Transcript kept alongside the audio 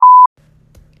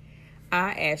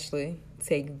I, Ashley,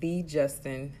 take thee,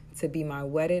 Justin, to be my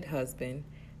wedded husband,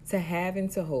 to have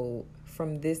and to hold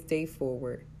from this day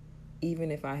forward,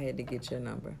 even if I had to get your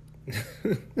number.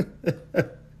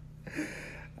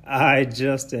 I,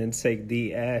 Justin, take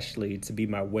thee, Ashley, to be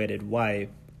my wedded wife,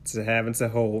 to have and to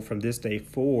hold from this day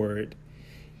forward,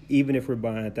 even if we're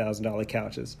buying $1,000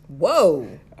 couches. Whoa.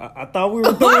 I thought we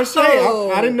were throwing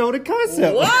shade. I didn't know the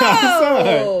concept. Whoa. I'm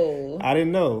sorry. I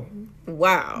didn't know.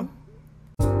 Wow.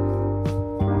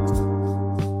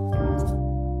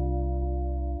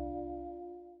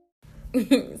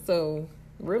 So,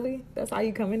 really? That's how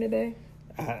you come in today?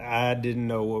 I didn't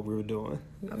know what we were doing.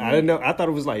 I didn't know. I thought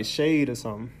it was like shade or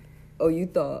something. Oh, you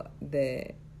thought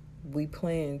that we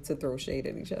planned to throw shade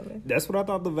at each other? That's what I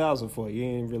thought the vows were for. You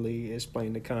didn't really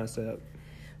explain the concept.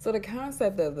 So the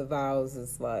concept of the vows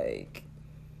is like,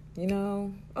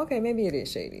 okay, maybe it is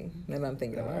shady. Maybe I'm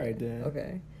thinking about it. All right, then.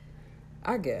 Okay.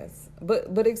 I guess. But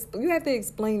you have to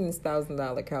explain this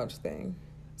 $1,000 couch thing.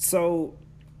 So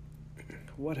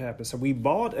what happened? So we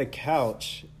bought a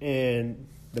couch, and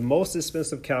the most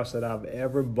expensive couch that I've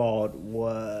ever bought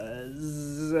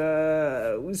was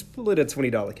we split a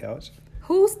 $20 couch.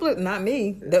 Who split? Not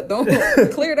me. Don't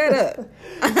clear that up.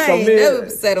 I ain't never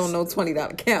sat on no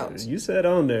 $20 couch. You sat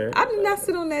on there. I did not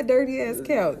sit on that dirty ass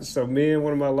couch. So me and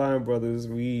one of my line brothers,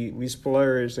 we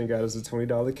splurged and got us a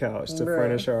 $20 couch to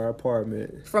furnish our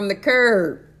apartment. From the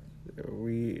curb.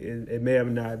 It may have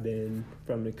not been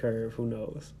from the curb. Who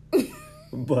knows?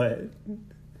 but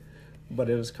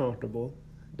it was comfortable.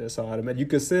 That's all I meant. You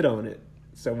could sit on it.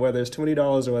 So whether it's $20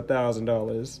 or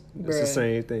 $1,000, it's the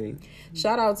same thing.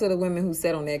 Shout out to the women who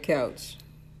sat on that couch.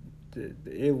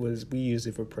 We used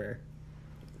it for prayer.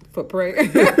 For prayer?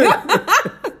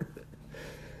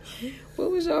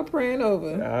 What was y'all praying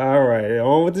over? All right,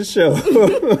 on with the show.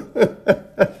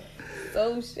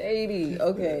 So shady.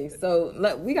 Okay, so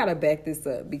we got to back this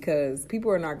up because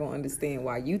people are not going to understand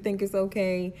why you think it's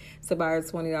okay to buy a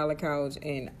 $20 couch.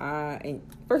 And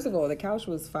first of all, the couch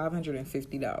was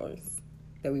 $550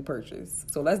 that we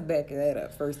purchased. So let's back that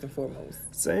up first and foremost.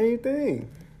 Same thing.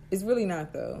 It's really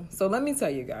not, though. So let me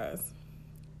tell you guys.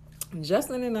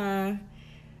 Justin and I,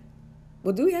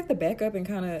 do we have to back up and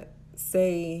kind of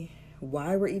say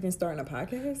why we're even starting a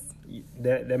podcast?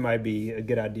 That might be a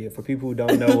good idea for people who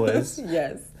don't know us.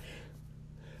 Yes.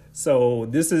 So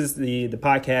this is the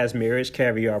podcast Marriage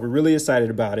Caviar. We're really excited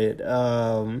about it.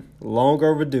 Long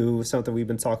overdue, something we've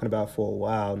been talking about for a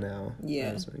while now. Yeah,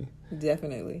 honestly.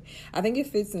 Definitely. I think it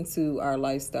fits into our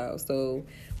lifestyle. So,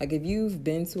 like, if you've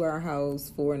been to our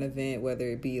house for an event, whether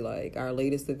it be like our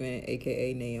latest event,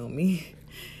 aka Naomi,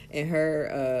 and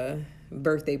her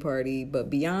birthday party, but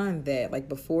beyond that, like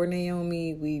before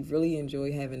Naomi, we really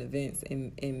enjoy having events,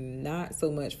 and not so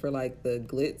much for like the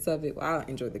glitz of it. Well, I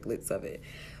enjoy the glitz of it,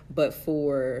 but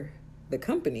for the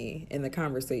company and the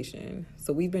conversation.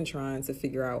 So we've been trying to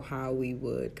figure out how we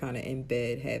would kind of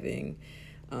embed having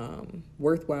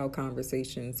worthwhile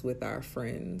conversations with our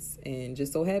friends. And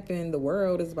just so happened the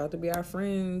world is about to be our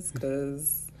friends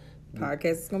because podcast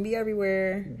is going to be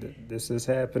everywhere. This is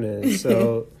happening.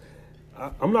 So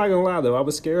I'm not going to lie, though. I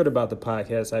was scared about the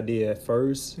podcast idea at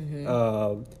first.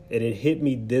 Mm-hmm. And it hit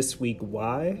me this week.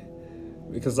 Why?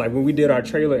 Because like when we did our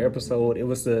trailer episode, it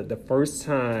was the first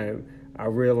time I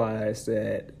realized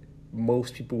that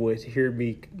most people would hear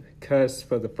me cuss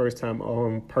for the first time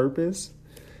on purpose.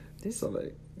 So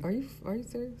like, are you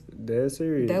serious? Dead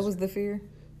serious. That was the fear?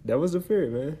 That was the fear,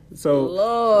 man. So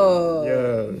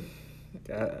Lord.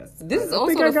 Yeah. This is I also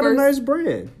think I got a nice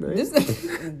brand. Right?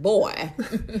 This boy.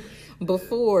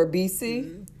 Before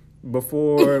BC?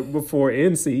 Before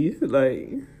NC, like,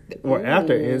 or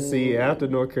after NC, after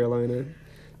North Carolina.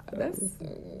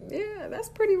 That's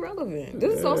pretty relevant.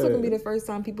 This is also gonna be the first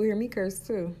time people hear me curse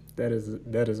too. That is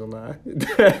a lie.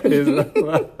 That is a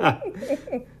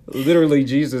lie. Literally,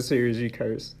 Jesus hears you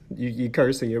curse. You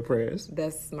curse in your prayers.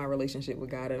 That's my relationship with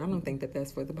God, and I don't think that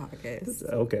that's for the podcast.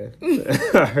 Okay.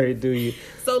 All right, do you?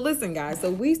 So listen, guys.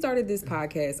 So we started this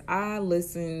podcast. I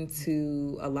listen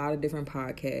to a lot of different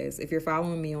podcasts. If you're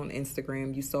following me on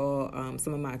Instagram, you saw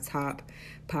some of my top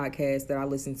podcasts that I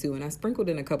listen to, and I sprinkled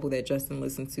in a couple that Justin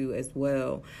listened to as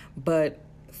well. But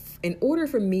in order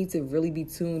for me to really be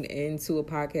tuned into a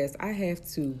podcast, I have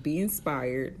to be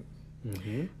inspired.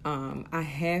 Mm-hmm. I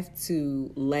have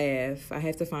to laugh. I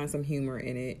have to find some humor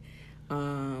in it.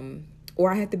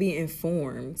 Or I have to be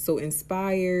informed. So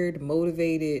inspired,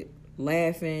 motivated,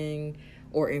 laughing,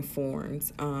 or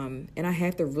informed. And I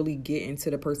have to really get into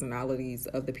the personalities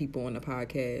of the people on the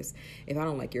podcast. If I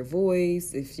don't like your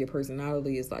voice, if your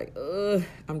personality is like,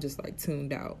 I'm just like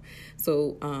tuned out.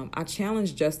 So I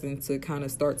challenged Justin to kind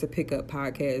of start to pick up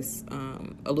podcasts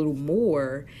a little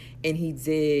more, and he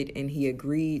did, and he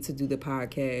agreed to do the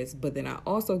podcast. But then I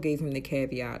also gave him the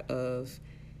caveat of,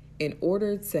 in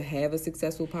order to have a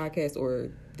successful podcast, or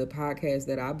the podcasts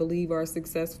that I believe are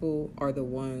successful are the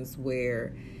ones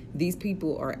where these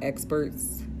people are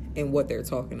experts in what they're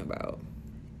talking about.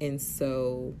 And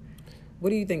so what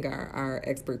do you think our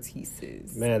expertise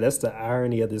is? Man, that's the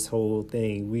irony of this whole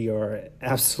thing. We are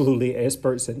absolutely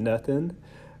experts in nothing,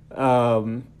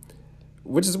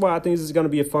 which is why I think this is going to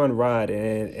be a fun ride.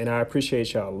 And I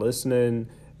appreciate y'all listening,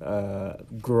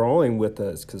 growing with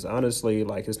us, because honestly,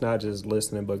 like, it's not just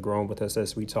listening, but growing with us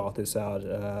as we talk this out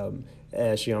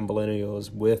as young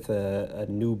millennials with a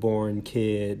newborn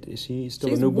kid. Is she still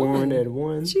She's a newborn one. at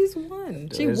 1? She's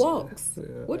 1. She walks.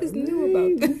 What is new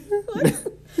about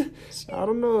that? I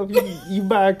don't know, if you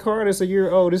buy a car that's a year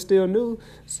old, it's still new.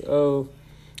 So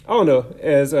I don't know.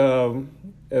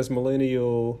 As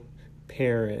millennial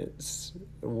parents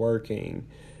working,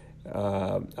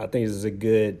 I think this is a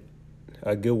good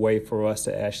way for us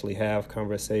to actually have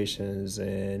conversations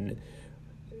and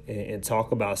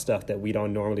talk about stuff that we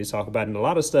don't normally talk about. And a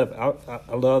lot of stuff,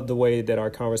 I love the way that our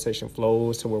conversation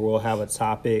flows, to where we'll have a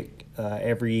topic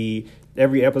every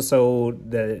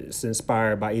episode that's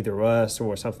inspired by either us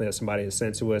or something that somebody has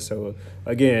sent to us. So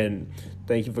again,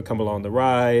 thank you for coming along the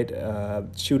ride.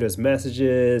 Shoot us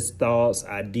messages, thoughts,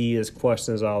 ideas,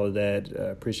 questions, all of that.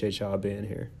 Appreciate y'all being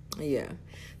here. Yeah.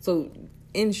 So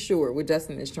in short, what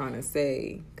Justin is trying to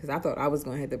say, because I thought I was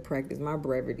going to have to practice my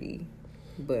brevity,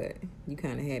 but you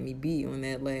kind of had me beat on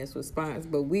that last response.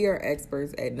 But we are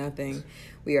experts at nothing.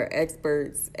 We are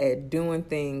experts at doing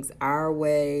things our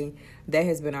way. That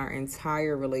has been our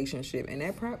entire relationship. And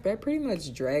that pretty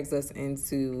much drags us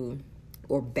into,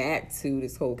 or back to,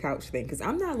 this whole couch thing. Because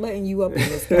I'm not letting you up in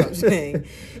this couch thing.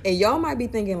 And y'all might be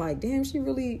thinking like, damn, she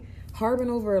really harping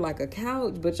over like a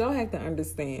couch. But y'all have to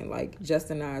understand, like,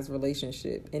 Justin and I's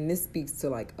relationship. And this speaks to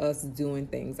like us doing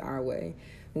things our way.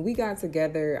 When we got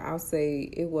together, I'll say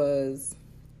it was,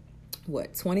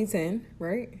 2010,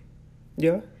 right?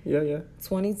 Yeah.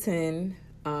 2010,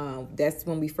 that's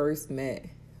when we first met.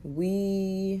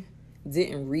 We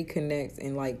didn't reconnect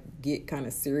and like get kind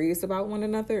of serious about one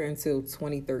another until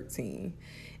 2013.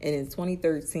 And in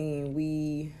 2013,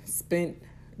 we spent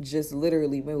just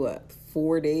literally,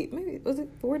 4 days? Maybe, was it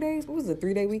 4 days? What was it,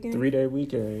 3-day weekend? 3-day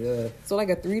weekend, yeah. So like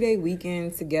a 3-day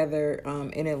weekend together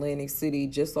in Atlantic City,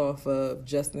 just off of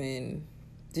Justin.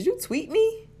 Did you tweet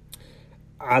me?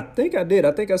 I think I did.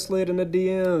 I think I slid in the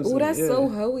DMs. Oh, that's so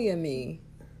hoey of me.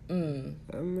 I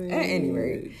mean, at any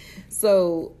rate,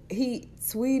 so he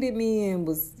tweeted me and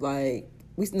was like,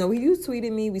 you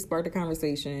tweeted me, we sparked a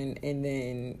conversation, and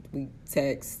then we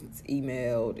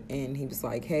emailed, and he was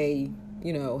like, hey,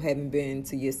 haven't been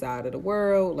to your side of the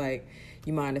world, like,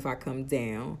 you mind if I come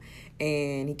down?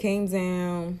 And he came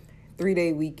down,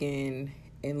 3-day weekend,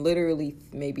 and literally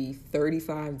maybe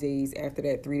 35 days after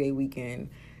that 3-day weekend,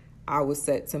 I was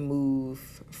set to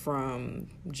move from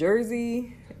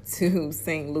Jersey to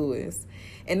St. Louis.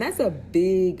 And that's a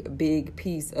big, big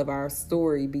piece of our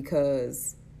story,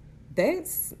 because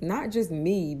that's not just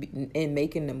me in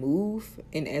making the move,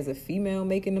 and as a female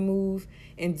making the move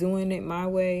and doing it my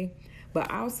way, but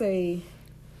I'll say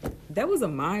that was a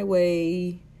my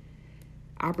way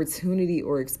opportunity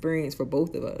or experience for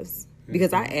both of us.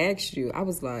 Because I asked you, I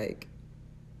was like,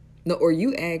 no, or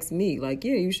you asked me, like,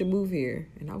 yeah, you should move here.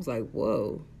 And I was like,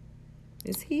 whoa,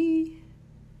 is he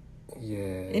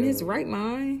in his right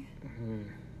mind? Mm-hmm.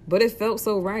 But it felt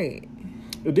so right.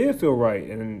 It did feel right.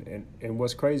 And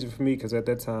what's crazy for me, because at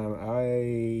that time,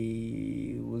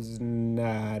 I was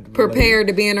not prepared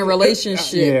to be in a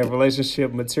relationship. Yeah,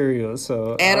 relationship material.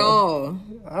 So At all.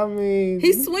 I mean,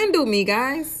 he swindled me,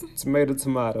 guys.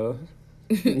 Tomato.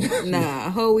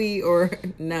 Nah, hoey or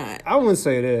not. I wouldn't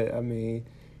say that. I mean,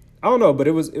 I don't know, but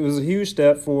it was a huge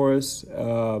step for us.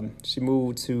 She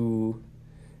moved to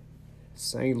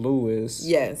St. Louis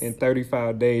in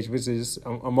 35 days, which is,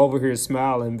 I'm over here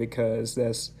smiling because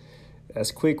that's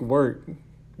quick work.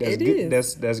 That's good.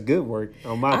 That's good work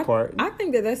on my part. I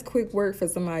think that's quick work for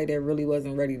somebody that really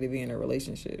wasn't ready to be in a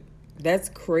relationship. That's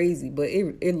crazy, but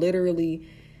it literally,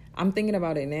 I'm thinking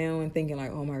about it now and thinking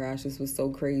like, oh my gosh, this was so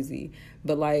crazy.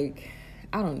 But like,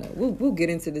 I don't know. We'll get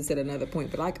into this at another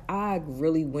point. But like, I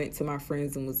really went to my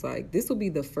friends and was like, this will be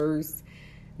the first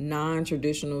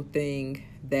non-traditional thing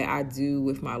that I do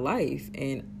with my life.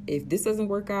 And if this doesn't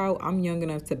work out, I'm young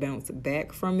enough to bounce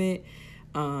back from it.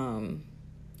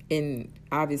 And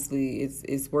obviously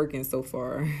it's working so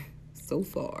far.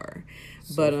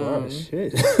 But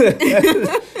shit.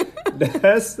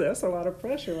 That's a lot of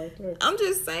pressure right there. I'm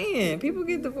just saying, people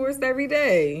get divorced every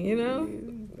day, you know?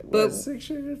 But 6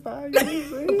 years, 5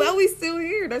 years. but we still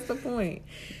here. That's the point.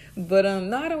 But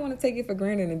no, I don't want to take it for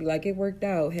granted and be like, it worked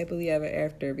out happily ever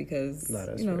after, because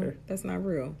fair. That's not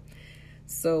real.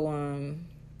 So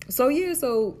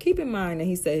so keep in mind that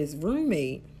he said his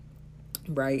roommate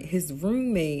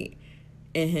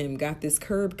and him got this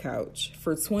curb couch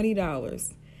for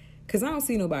 $20. Because I don't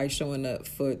see nobody showing up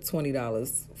for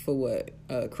 $20 for what?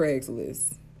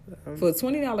 Craigslist. For a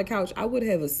 $20 couch, I would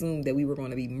have assumed that we were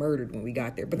going to be murdered when we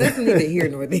got there. But that's neither here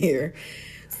nor there.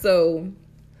 So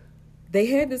they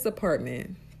had this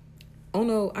apartment. Oh,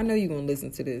 no, I know you're going to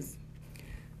listen to this.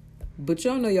 But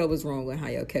y'all know y'all was wrong with how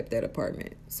y'all kept that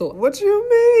apartment. So what you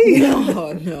mean?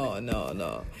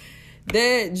 No.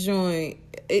 That joint,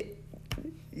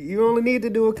 you only need to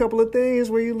do a couple of things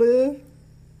where you live.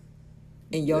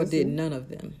 And y'all did none of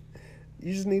them.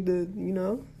 You just need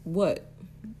to, What?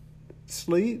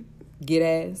 Sleep. Get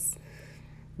ass.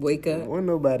 Wake up. Wasn't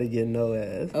nobody getting no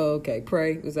ass. Oh, okay.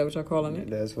 Pray. Is that what y'all calling it?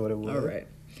 That's what it was. All right.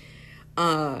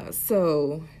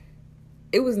 So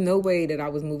it was no way that I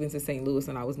was moving to St. Louis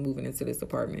and I was moving into this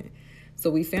apartment. So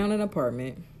we found an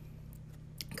apartment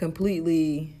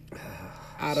completely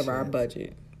out of our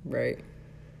budget, right?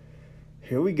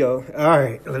 Here we go. All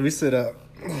right. Let me sit up.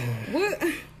 What?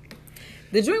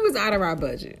 The joint was out of our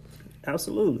budget.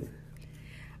 Absolutely.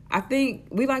 I think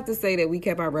we like to say that we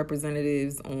kept our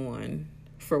representatives on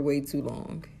for way too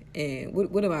long. And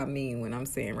what do I mean when I'm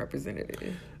saying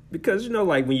representative? Because,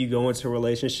 like when you go into a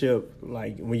relationship,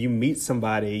 like when you meet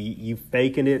somebody, you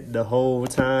faking it the whole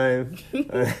time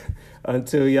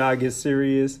until y'all get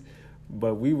serious.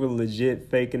 But we were legit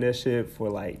faking that shit for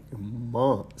like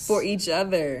months. For each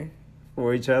other.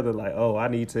 Like, oh, I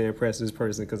need to impress this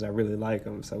person because I really like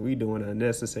them. So we doing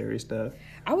unnecessary stuff.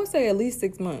 I would say at least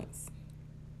 6 months.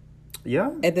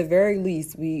 Yeah. At the very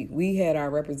least, we had our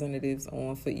representatives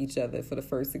on for each other for the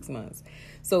first 6 months.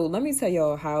 So let me tell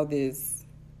y'all how this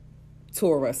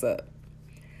tore us up.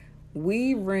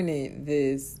 We rented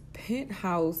this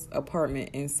penthouse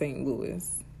apartment in St.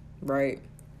 Louis, right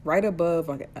above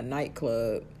like a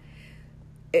nightclub.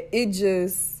 It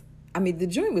just, the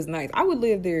joint was nice. I would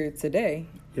live there today.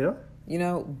 Yeah.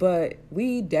 But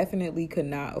we definitely could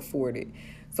not afford it.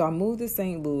 So I moved to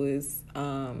St. Louis,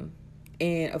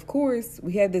 and of course,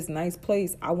 we had this nice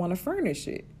place. I want to furnish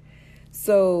it.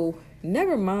 So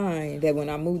never mind that when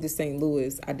I moved to St.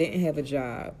 Louis, I didn't have a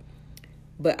job,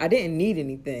 but I didn't need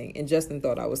anything. And Justin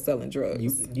thought I was selling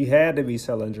drugs. You had to be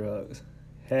selling drugs.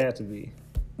 Had to be.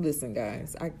 Listen,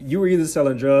 guys. You were either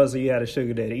selling drugs or you had a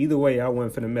sugar daddy. Either way, I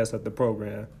wasn't finna mess up the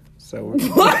program. So.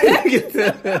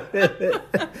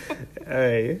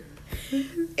 Hey.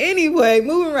 Anyway,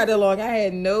 moving right along, I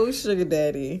had no sugar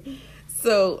daddy.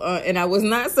 So, and I was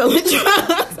not selling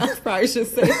drugs. I probably should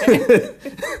say that.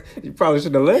 You probably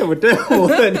should have led with that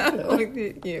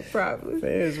one. Yeah, probably.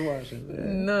 Fans watching,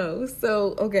 man. No.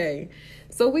 So, okay.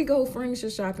 So we go furniture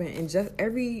shopping, and just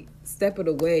every step of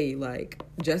the way, like,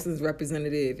 Justin's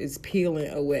representative is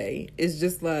peeling away. It's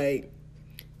just like,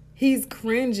 he's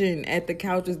cringing at the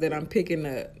couches that I'm picking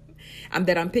up.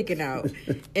 That I'm picking out.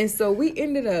 And so we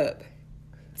ended up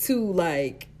to,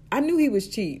 like, I knew he was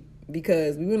cheap.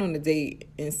 Because we went on a date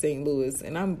in St. Louis,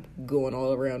 and I'm going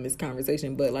all around this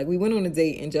conversation, but like we went on a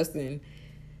date and Justin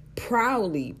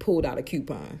proudly pulled out a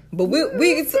coupon. But I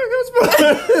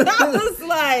was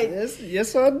like,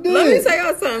 yes, I did. Let me tell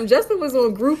y'all something. Justin was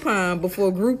on Groupon before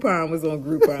Groupon was on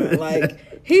Groupon.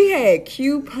 Like he had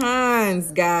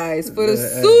coupons, guys, for the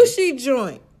sushi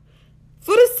joint.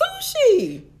 For the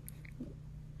sushi.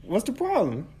 What's the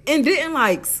problem? And didn't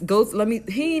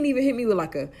he didn't even hit me with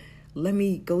like let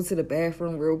me go to the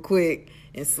bathroom real quick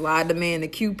and slide the man the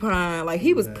coupon. Like,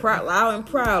 he was loud and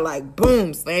proud. Like,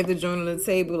 boom, slammed the joint on the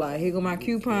table. Like, here go my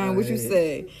coupon. What you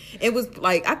say? It was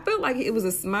like, I felt like it was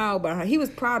a smile behind. He was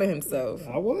proud of himself.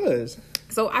 I was.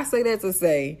 So I say that to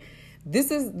say,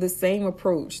 this is the same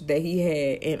approach that he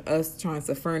had in us trying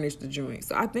to furnish the joint.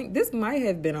 So I think this might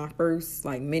have been our first,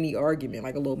 like, mini argument,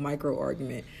 like a little micro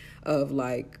argument of,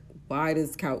 like, why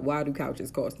do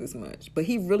couches cost this much? But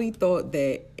he really thought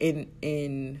that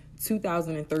in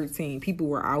 2013, people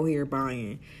were out here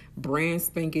buying brand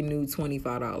spanking new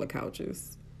 $25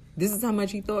 couches. This is how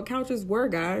much he thought couches were,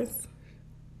 guys.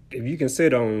 If you can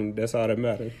sit on, that's all that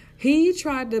matters. He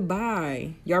tried to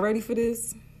buy, y'all ready for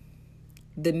this?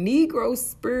 The Negro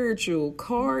Spiritual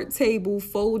card table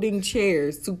folding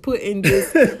chairs to put in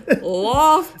this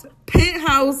loft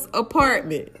penthouse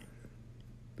apartment.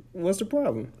 What's the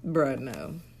problem? Bruh,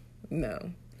 no.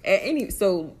 No.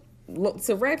 So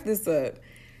to wrap this up,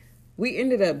 we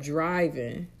ended up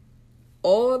driving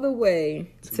all the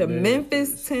way to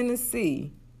Memphis,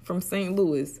 Tennessee from St.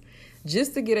 Louis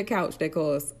just to get a couch that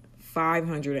cost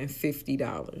 $550.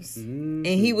 Mm-hmm. And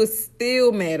he was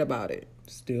still mad about it.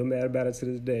 Still mad about it to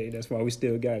this day. That's why we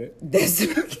still got it.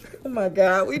 Oh my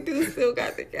God, we do still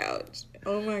got the couch.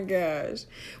 Oh my gosh.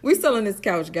 We're selling this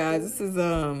couch, guys. This is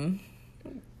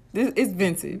it's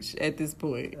vintage at this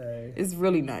point. Right. It's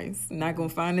really nice. Not gonna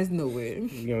find this nowhere.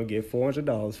 You're gonna get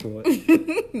 $400 for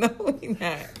it. No, we're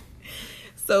not.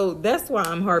 So that's why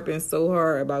I'm harping so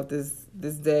hard about this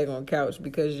daggone couch,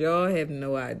 because y'all have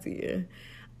no idea.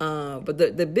 But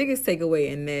the biggest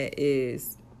takeaway in that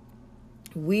is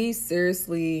we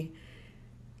seriously,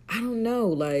 I don't know,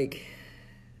 like,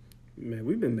 man,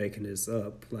 we've been making this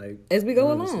up, like, as we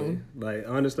go along. Like,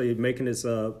 honestly, making this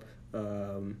up.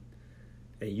 And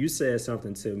you said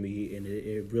something to me, and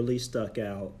it really stuck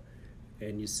out.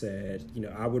 And you said, you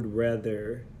know, I would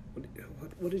rather.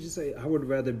 What did you say? I would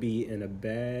rather be in a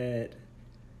bad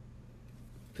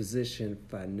position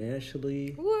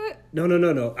financially. What?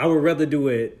 No. I would rather do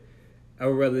it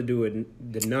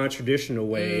the non-traditional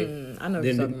way than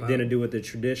to do it the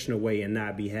traditional way and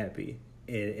not be happy.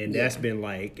 And that's been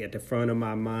like at the front of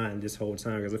my mind this whole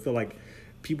time, because I feel like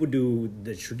people do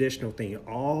the traditional thing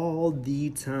all the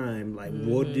time. Like,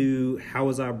 how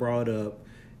was I brought up?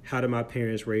 How did my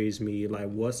parents raise me? Like,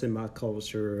 what's in my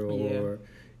culture? Or,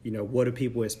 you know, what do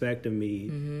people expect of me?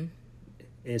 Mm-hmm.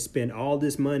 And spend all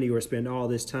this money or spend all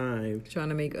this time trying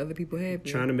to make other people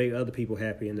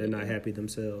happy. And they're not happy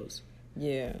themselves.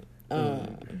 Yeah.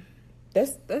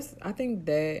 That's I think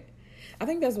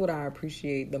that's what I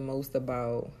appreciate the most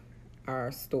about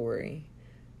our story.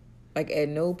 Like, at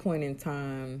no point in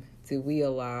time did we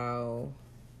allow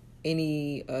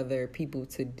any other people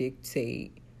to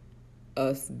dictate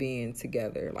us being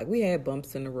together. Like, we had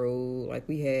bumps in the road. Like,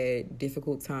 we had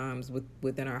difficult times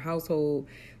within our household.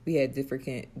 We had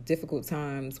difficult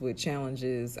times with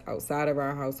challenges outside of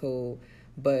our household.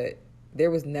 But there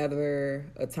was never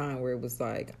a time where it was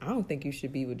like, I don't think you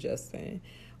should be with Justin,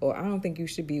 or I don't think you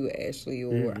should be with Ashley,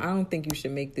 or I don't think you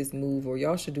should make this move, or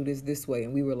y'all should do this way.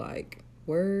 And we were like,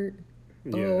 word?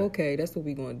 Yeah. Oh, okay, that's what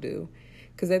we're going to do.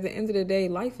 Because at the end of the day,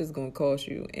 life is going to cost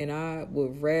you. And I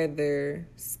would rather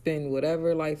spend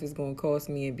whatever life is going to cost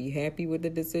me and be happy with the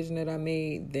decision that I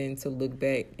made than to look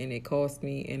back and it cost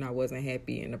me and I wasn't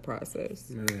happy in the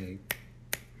process. Right.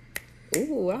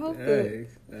 Ooh, I hope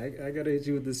I got to hit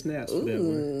you with the snaps.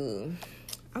 Ooh,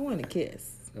 I want to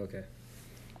kiss. Okay.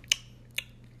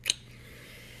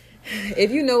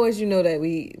 If you know us, you know that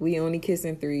we only kiss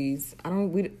in threes.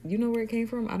 You know where it came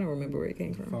from? I don't remember where it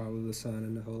came from. Father, the Son,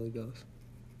 and the Holy Ghost.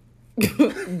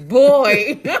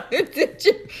 Boy, did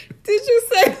you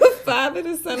say the Father,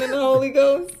 the Son, and the Holy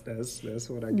Ghost? That's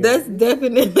what I get. That's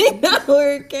definitely not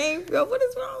where it came from. What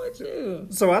is wrong with you?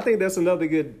 So I think that's another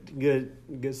good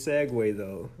segue,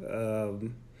 though.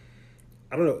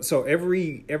 I don't know. So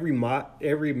every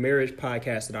marriage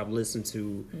podcast that I've listened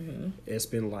to, it's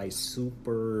been like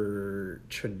super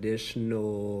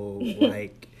traditional.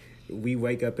 Like, we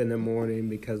wake up in the morning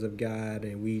because of God,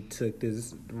 and we took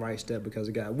this right step because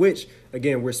of God. Which,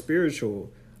 again, we're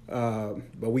spiritual,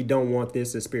 but we don't want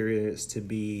this experience to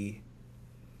be.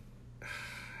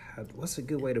 What's a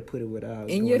good way to put it without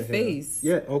in your face?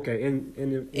 Yeah, okay.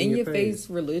 In your face,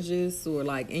 religious, or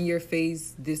like in your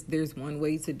face. There's one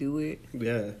way to do it.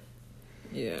 Yeah.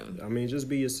 I mean, just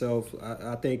be yourself.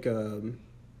 I think,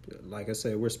 like I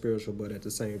said, we're spiritual, but at the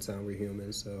same time, we're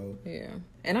human. So yeah,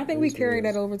 and I think we carry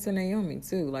that over to Naomi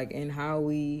too, like in how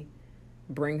we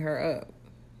bring her up.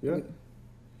 Yeah,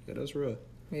 that's real.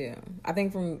 Yeah, I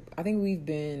think we've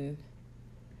been.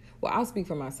 Well, I'll speak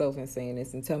for myself in saying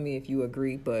this, and tell me if you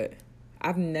agree, but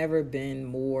I've never been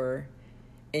more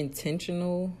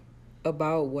intentional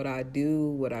about what I do,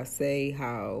 what I say,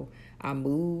 how I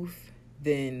move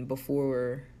than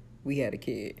before we had a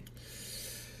kid.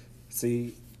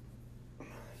 See,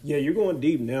 yeah, you're going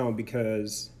deep now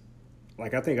because,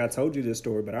 like, I think I told you this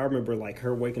story, but I remember, like,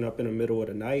 her waking up in the middle of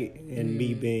the night and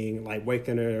me being, like,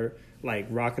 waking her, like,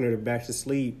 rocking her back to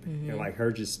sleep and, like,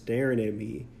 her just staring at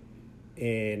me.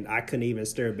 And I couldn't even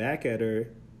stare back at her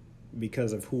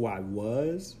because of who I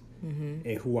was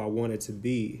and who I wanted to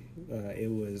be.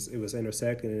 It was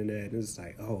intersecting in that. It's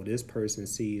like, oh, this person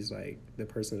sees like the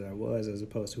person that I was as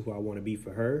opposed to who I want to be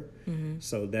for her.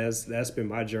 So that's been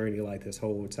my journey like this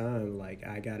whole time. Like,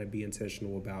 I got to be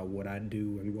intentional about what I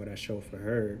do and what I show for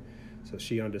her, so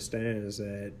she understands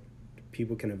that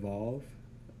people can evolve,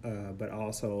 but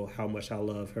also how much I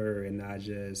love her, and not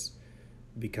just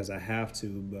because I have to,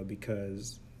 but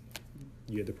because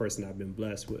you're the person I've been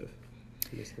blessed with.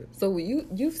 So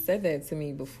you've said that to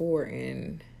me before,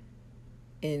 and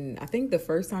I think the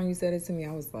first time you said it to me,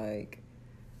 I was like,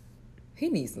 he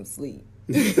needs some sleep.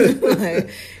 Like,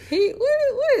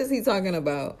 what is he talking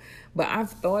about? But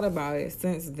I've thought about it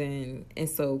since then, and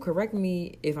so correct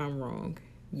me if I'm wrong.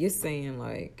 You're saying,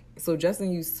 like, so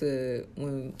Justin used to,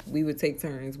 when we would take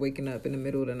turns waking up in the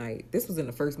middle of the night, this was in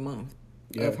the first month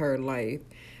of her life,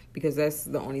 because that's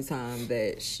the only time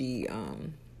that she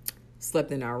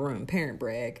slept in our room. Parent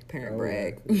brag.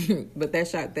 But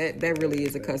that really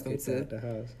is accustomed to the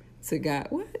house. To God.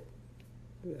 What?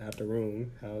 Out the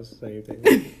room, house, same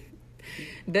thing.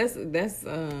 That's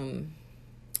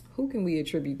who can we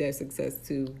attribute that success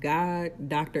to? God,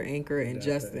 Dr. Anchor, and Dr.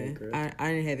 Justin. Anchor.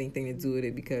 I didn't have anything to do with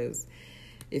it, because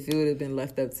if it would have been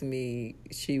left up to me,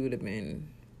 she would have been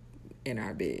in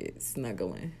our bed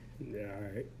snuggling. Yeah, all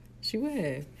right. She would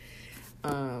have.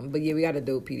 But yeah, we got a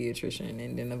dope pediatrician,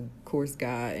 and then of course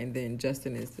God, and then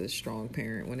Justin is the strong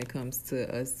parent when it comes to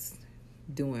us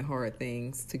doing hard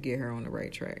things to get her on the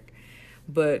right track.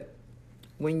 But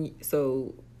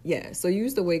so you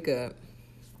used to wake up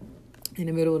in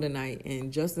the middle of the night,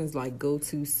 and Justin's like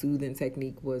go-to soothing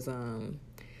technique was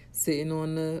sitting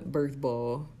on the birth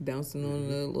ball, bouncing on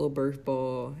the little birth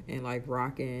ball, and like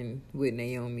rocking with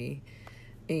Naomi.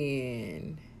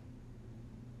 And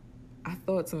I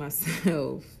thought to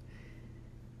myself,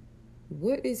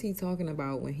 what is he talking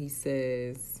about when he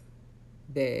says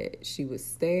that she was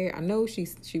staring? I know she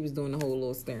was doing the whole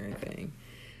little staring thing,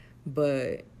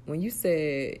 but when you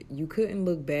said you couldn't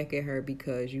look back at her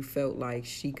because you felt like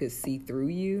she could see through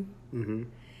you,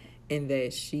 and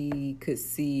that she could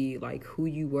see like who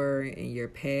you were in your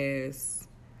past,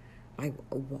 like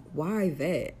why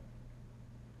that?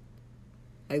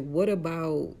 Like, what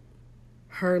about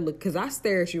her look? Because I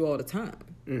stare at you all the time.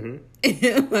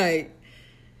 Like,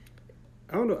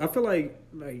 I don't know. I feel like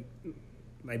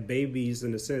babies,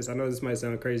 in a sense. I know this might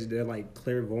sound crazy. They're like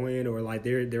clairvoyant, or like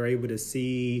they're able to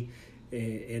see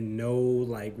and know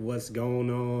like what's going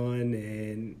on.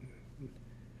 And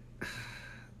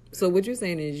so what you're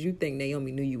saying is you think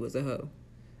Naomi knew you was a hoe?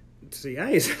 See,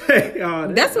 I ain't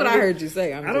saying that's what I heard you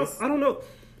say. I don't know.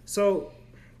 So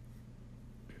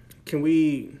can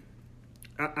we?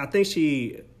 I think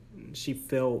she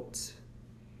felt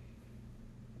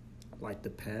like the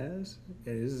past,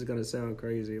 and this is gonna sound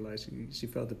crazy. Like she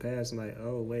felt the past, and like,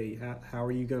 oh wait, how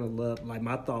are you gonna love? Like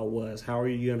my thought was, how are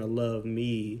you gonna love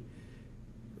me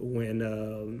when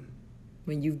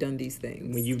you've done these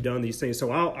things? When you've done these things.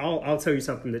 So I'll tell you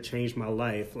something that changed my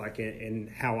life, like and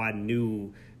how I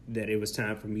knew that it was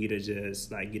time for me to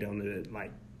just like get on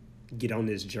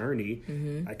this journey.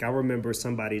 Like I remember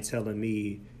somebody telling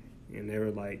me. And they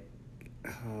were like,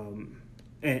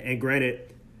 and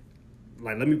granted,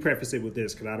 like, let me preface it with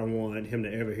this, because I don't want him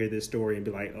to ever hear this story and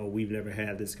be like, oh, we've never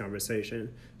had this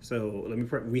conversation. So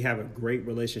we have a great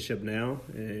relationship now,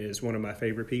 and it's one of my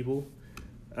favorite people.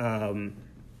 But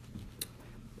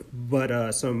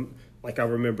I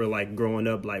remember like growing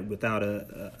up like without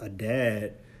a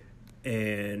dad,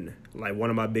 and like one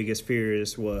of my biggest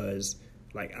fears was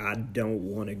like, I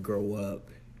don't want to grow up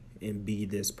and be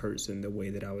this person the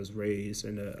way that I was raised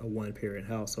in a one-parent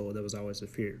household. That was always a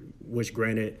fear, which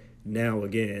granted, now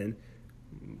again,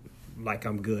 like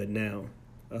I'm good now.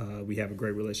 We have a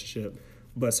great relationship.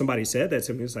 But somebody said that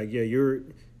to me. It's like, yeah,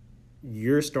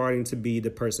 you're starting to be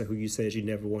the person who you said you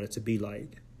never wanted to be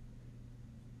like.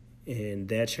 And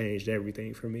that changed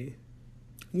everything for me.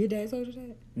 Your dad told you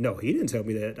that? No, he didn't tell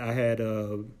me that. I had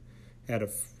I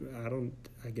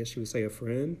guess you would say a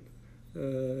friend,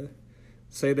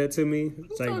 say that to me. Who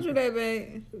told you that,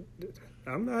 babe?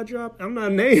 I'm not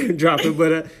name dropping,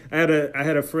 but I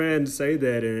had a friend say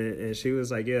that, and she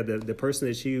was like, yeah, the person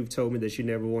that you told me that you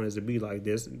never wanted to be like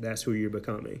this, that's who you're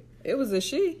becoming. It was a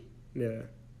she? Yeah.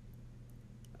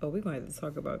 Oh, we're going to have to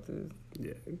talk about this.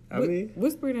 Yeah. I mean,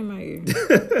 whisper it in my ear.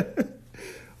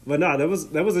 But no,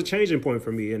 that was a changing point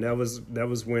for me, and that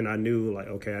was when I knew, like,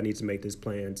 okay, I need to make this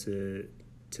plan to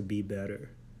be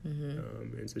better.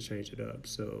 And to change it up.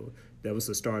 So that was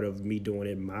the start of me doing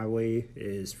it my way,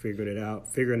 is figuring out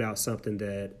something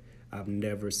that I've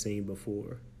never seen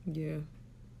before. Yeah.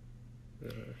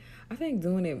 I think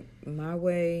doing it my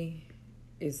way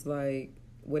is like,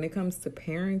 when it comes to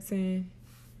parenting,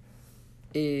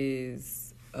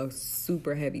 is a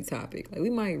super heavy topic. Like,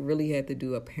 we might really have to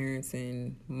do a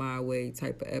parenting my way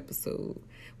type of episode.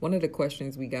 One of the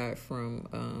questions we got from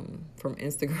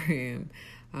Instagram,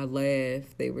 I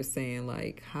laughed. They were saying,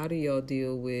 like, how do y'all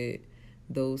deal with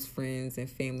those friends and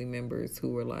family members who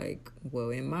were like,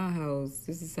 well, in my house,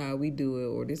 this is how we do it,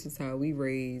 or this is how we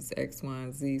raise X, Y,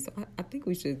 and Z. So I think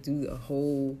we should do the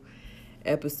whole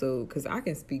episode, because I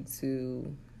can speak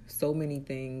to so many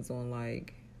things on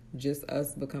like just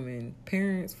us becoming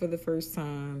parents for the first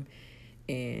time,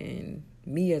 and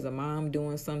me as a mom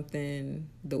doing something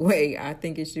the way I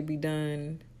think it should be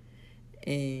done,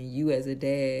 and you as a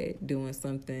dad doing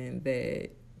something that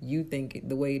you think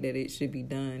the way that it should be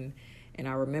done. And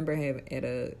I remember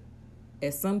having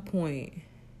at some point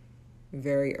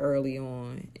very early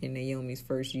on in Naomi's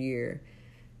first year,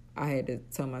 I had to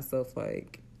tell myself,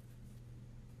 like,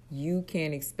 you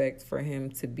can't expect for him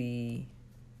to be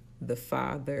the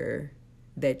father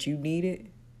that you needed,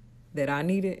 that I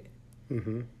needed.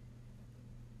 Mm-hmm.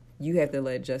 You have to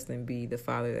let Justin be the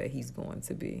father that he's going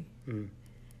to be. Mm.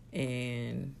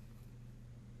 And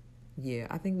yeah,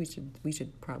 I think we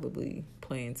should probably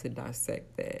plan to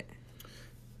dissect that.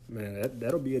 Man,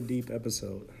 that'll be a deep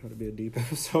episode. That'll be a deep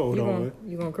episode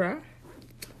You gonna cry?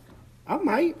 I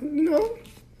might,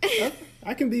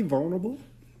 I can be vulnerable.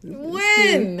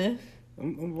 When?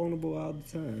 I'm vulnerable all the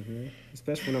time, man.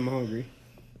 Especially when I'm hungry.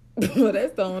 Well,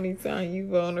 that's the only time you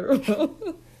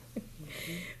vulnerable.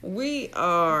 We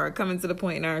are coming to the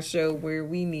point in our show where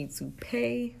we need to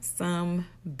pay some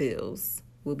bills.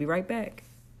 We'll be right back.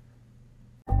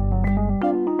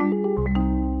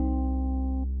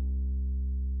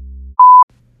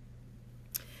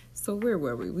 So where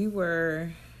were we? We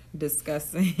were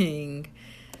discussing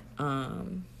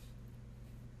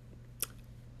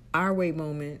our way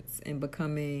moments in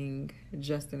becoming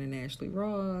Justin and Ashley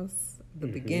Ross, the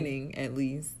beginning at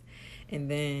least, and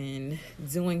then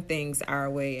doing things our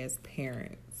way as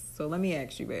parents. So let me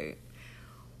ask you, babe,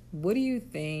 what do you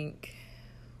think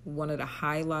one of the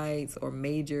highlights or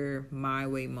major my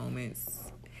way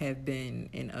moments have been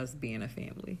in us being a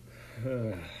family?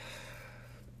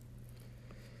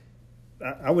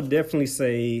 I would definitely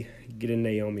say getting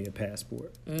Naomi a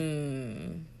passport.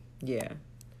 Yeah.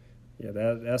 Yeah,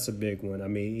 that's a big one. I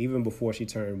mean, even before she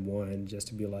turned 1, just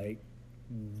to be like,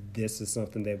 this is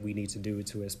something that we need to do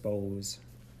to expose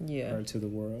her to the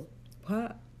world.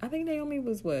 What? I think Naomi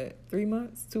was, 3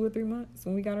 months, 2 or 3 months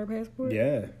when we got our passport?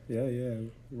 Yeah,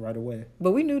 right away.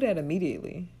 But we knew that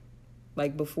immediately.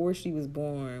 Like, before she was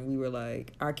born, we were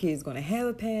like, our kid's going to have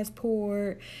a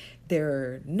passport.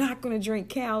 They're not going to drink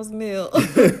cow's milk.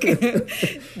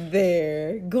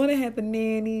 They're going to have a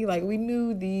nanny. Like, we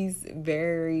knew these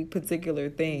very particular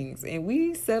things. And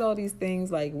we said all these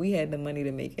things like we had the money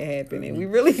to make it happen. And we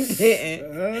really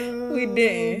didn't. We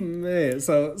didn't. Man,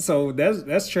 so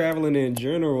that's traveling in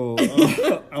general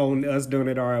on us doing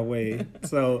it our way.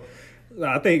 So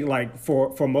I think, like,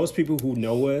 for most people who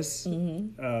know us,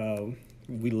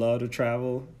 we love to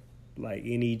travel. Like,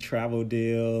 any travel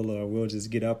deal, or we'll just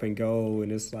get up and go, and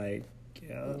it's like,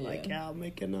 like, y'all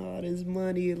making all this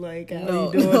money, like, how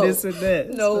you doing this and that?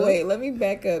 No, wait, let me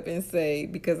back up and say,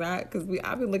 because I've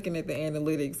been looking at the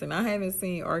analytics, and I haven't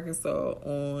seen Arkansas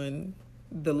on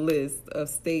the list of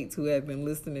states who have been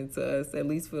listening to us, at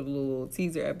least for the little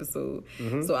teaser episode.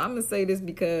 So I'm gonna say this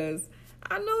because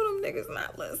I know them niggas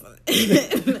not listening.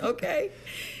 Okay.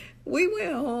 We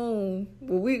went home.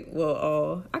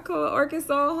 I call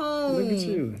Arkansas home. Look at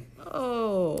you.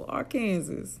 Oh,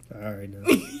 Arkansas. All right, now.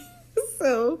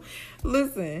 So,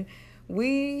 listen,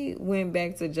 we went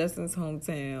back to Justin's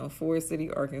hometown, Forest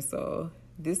City, Arkansas.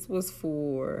 This was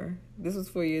for your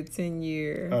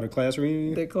 10-year. Oh, the class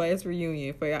reunion? The class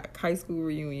reunion, for your high school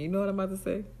reunion. You know what I'm about to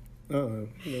say? No.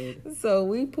 So,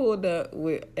 we pulled up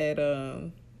it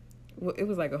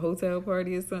was like a hotel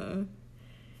party or something.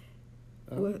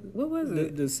 What was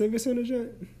it? The Civic Center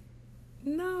joint?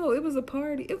 No, it was a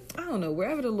party. I don't know,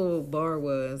 wherever the little bar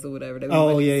was or whatever.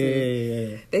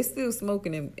 Yeah. They still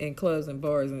smoking in clubs and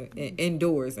bars and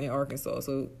indoors in Arkansas,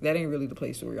 so that ain't really the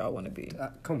place where y'all want to be.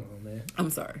 Come on, man.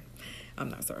 I'm sorry. I'm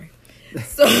not sorry.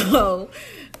 So,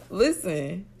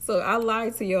 listen. So, I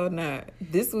lied to y'all not.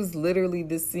 This was literally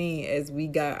the scene as we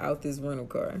got out this rental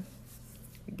car.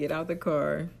 We get out the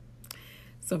car.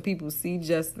 Some people see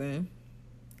Justin.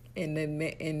 And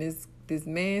this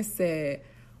man said,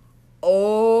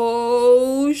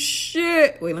 "Oh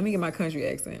shit!" Wait, let me get my country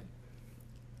accent.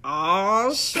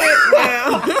 "Oh shit!"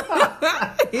 Now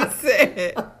he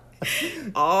said,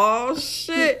 "Oh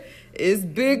shit! It's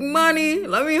big money.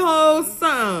 Let me hold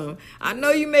some. I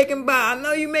know you making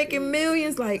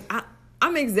millions. Like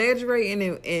I'm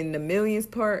exaggerating in the millions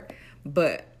part,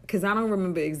 but because I don't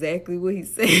remember exactly what he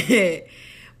said."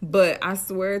 But I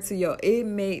swear to y'all,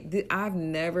 I've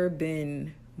never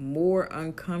been more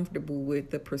uncomfortable with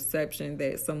the perception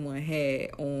that someone had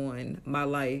on my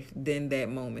life than that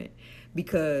moment,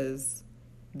 because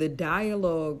the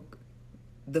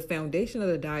foundation of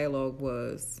the dialogue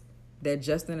was that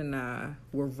Justin and I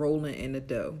were rolling in the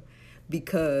dough,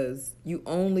 because you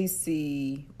only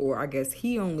see, or I guess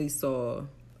he only saw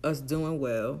us doing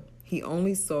well. He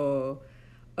only saw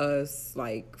us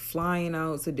like flying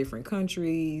out to different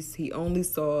countries. He only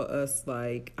saw us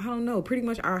like, I don't know, pretty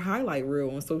much our highlight reel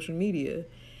on social media.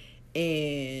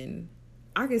 And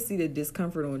I could see the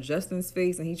discomfort on Justin's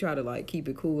face, and he tried to like keep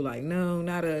it cool, like, no,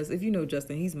 not us. If you know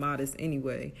Justin, he's modest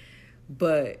anyway.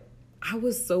 But I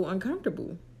was so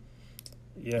uncomfortable.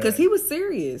 Yeah. Because he was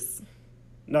serious.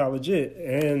 No, legit.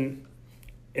 And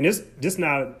it's just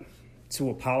not to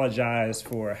apologize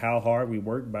for how hard we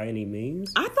worked by any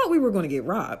means. I thought we were going to get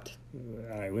robbed.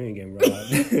 All right, we ain't getting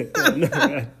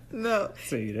robbed. No.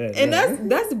 See that.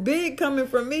 And that's big coming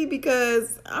from me,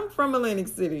 because I'm from Atlantic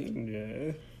City.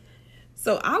 Yeah.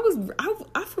 So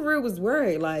I for real was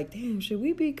worried, like, damn, should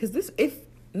we be? Because if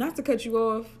not to cut you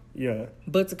off. Yeah.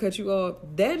 But to cut you off,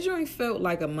 that joint felt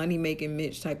like a money-making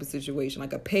Mitch type of situation,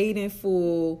 like a paid in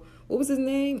full. What was his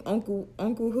name? Uncle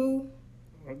who?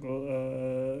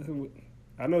 Uncle,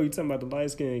 I know you're talking about the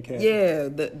light-skinned cat. Yeah,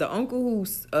 the uncle who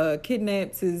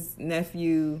kidnapped his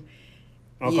nephew.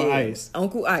 Uncle Ice.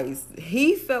 Uncle Ice.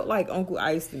 He felt like Uncle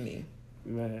Ice to me.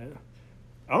 Man.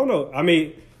 I don't know. I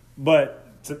mean,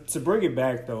 but to bring it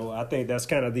back, though, I think that's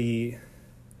kind of the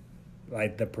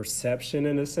perception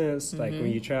in a sense, like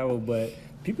when you travel. But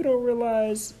people don't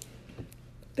realize, I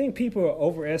think people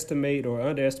overestimate or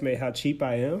underestimate how cheap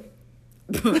I am.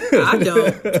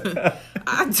 I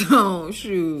don't.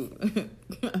 Shoot.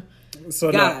 So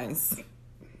guys,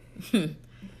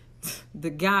 the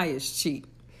guy is cheap.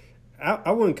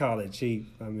 I wouldn't call it cheap.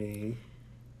 I mean,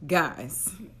 guys,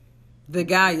 the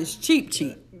guy is cheap.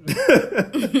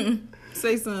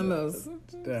 Say something else.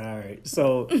 All right.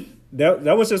 So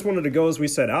that was just one of the goals we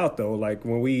set out, though. Like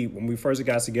when we first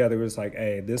got together, it was like,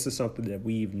 hey, this is something that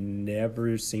we've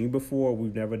never seen before,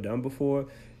 we've never done before.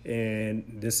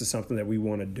 And this is something that we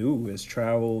want to do, is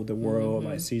travel the world,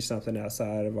 like see something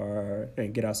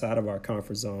and get outside of our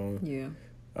comfort zone. Yeah.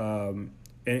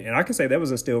 And I can say that was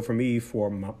instilled for me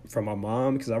from my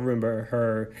mom, because I remember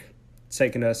her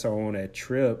taking us on a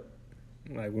trip,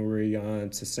 like when we were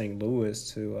young, to St.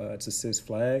 Louis to Six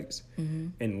Flags,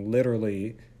 and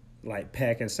literally like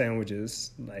packing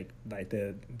sandwiches, like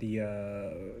the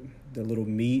little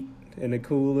meat in the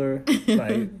cooler,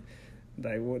 like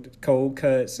what cold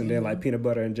cuts, and then like peanut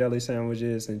butter and jelly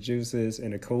sandwiches and juices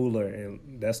in a cooler, and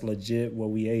that's legit what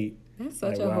we ate. That's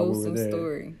such a wholesome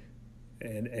story.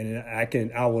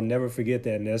 And I will never forget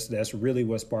that, and that's really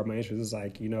what sparked my interest. It's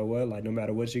like, you know what, like no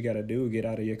matter what you got to do, get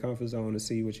out of your comfort zone to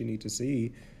see what you need to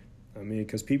see. I mean,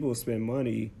 because people spend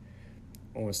money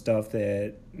on stuff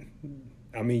that,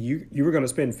 I mean, you were going to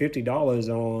spend $50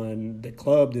 on the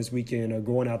club this weekend or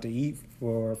going out to eat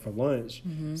for lunch.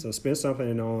 So spend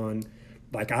something on,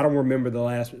 like, I don't remember the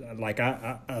last, like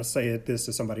I say this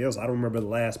to somebody else, I don't remember the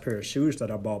last pair of shoes that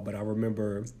I bought, but I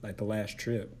remember like the last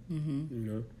trip, you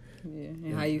know? Yeah,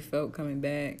 and how you felt coming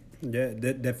back. Yeah,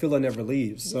 that feeling never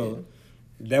leaves. So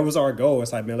that was our goal.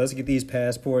 It's like, man, let's get these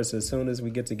passports as soon as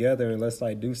we get together, and let's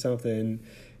like do something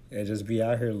and just be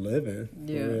out here living.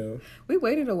 Yeah, for real. We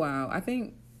waited a while. I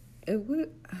think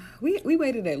we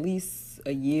waited at least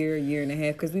a year and a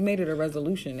half, because we made it a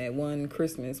resolution at one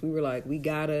Christmas. We were like, we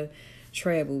gotta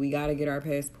travel, we gotta get our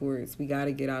passports, we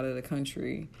gotta get out of the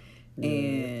country. Yeah.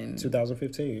 And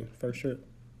 2015, first trip.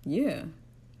 Yeah,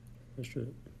 first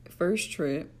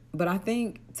trip. But I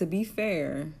think, to be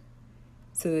fair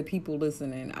to the people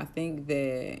listening, I think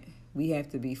that we have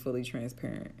to be fully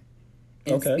transparent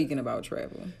in speaking about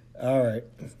travel. All right.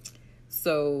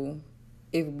 So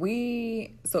let's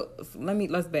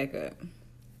back up.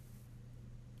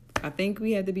 I think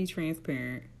we had to be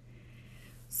transparent.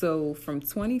 So from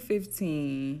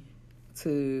 2015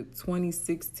 to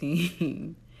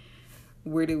 2016,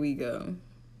 where did we go?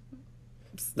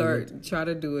 Try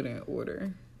to do it in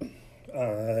order.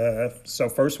 So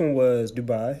first one was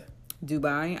Dubai,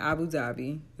 Abu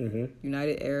Dhabi,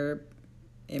 United Arab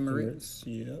Emirates.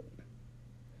 Yep.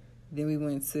 Then we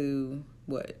went to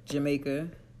Jamaica.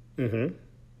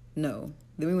 No.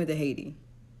 Then we went to Haiti.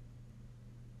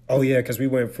 Oh yeah, because we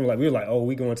were like, oh,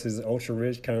 we going to this ultra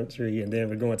rich country, and then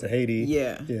we're going to Haiti.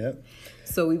 Yeah. Yeah.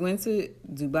 So we went to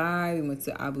Dubai. We went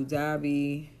to Abu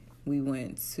Dhabi. We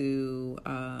went to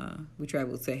we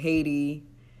traveled to Haiti,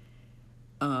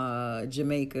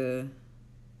 Jamaica.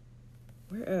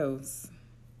 Where else?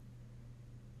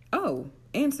 Oh,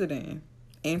 Amsterdam,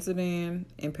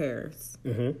 and Paris.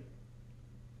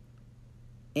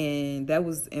 And that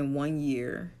was in 1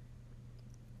 year,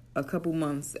 a couple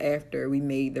months after we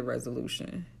made the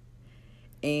resolution.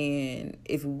 And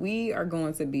if we are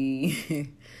going to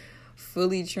be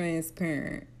fully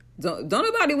transparent, don't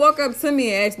nobody walk up to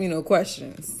me and ask me no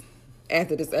questions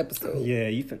after this episode. Yeah,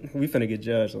 we finna get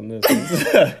judged on this.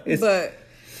 But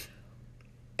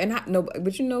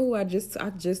you know who I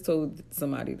just told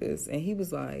somebody this, and he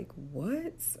was like,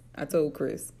 "What?" I told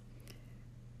Chris,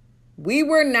 we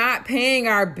were not paying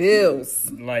our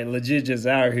bills. Like legit just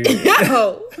out here.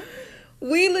 No,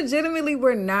 we legitimately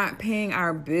were not paying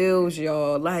our bills,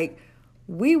 y'all. Like,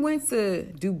 we went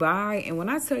to Dubai, and when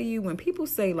I tell you, when people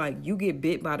say like you get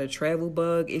bit by the travel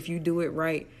bug if you do it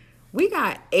right, we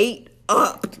got ate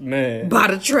up, man, by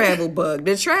the travel bug.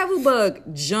 The travel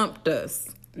bug jumped us.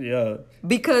 Yeah.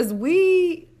 Because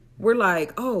we were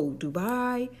like, oh,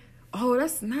 Dubai, oh,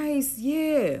 that's nice.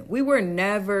 Yeah. We were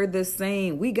never the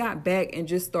same. We got back and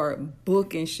just started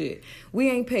booking shit. We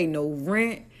ain't pay no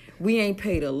rent. We ain't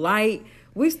paid a light.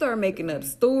 We started making up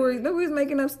stories. We was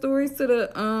making up stories to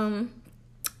the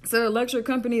electric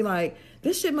company like,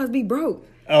 this shit must be broke.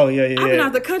 Oh, yeah. I've been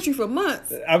out the country for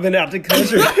months. I've been out the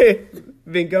country.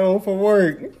 Been gone for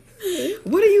work.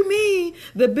 What do you mean?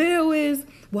 The bill is...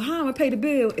 Well, how am I going to pay the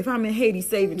bill if I'm in Haiti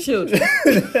saving children?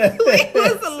 We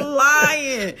was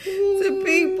lying to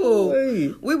people.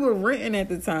 We were renting at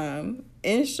the time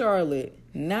in Charlotte,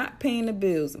 not paying the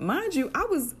bills. Mind you, I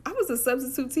was a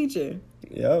substitute teacher.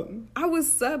 Yep. I was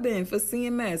subbing for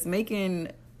CMS, making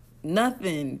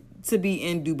nothing to be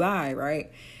in Dubai, right?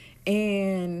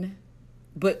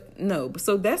 But no,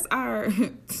 so that's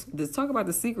let's talk about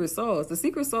the secret sauce. The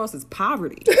secret sauce is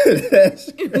poverty.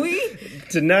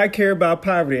 To not care about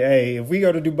poverty. Hey, if we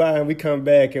go to Dubai and we come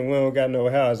back and we don't got no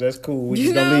house, that's cool. We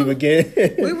just gonna leave again.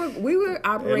 we were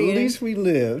operating. At least we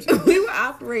lived. We were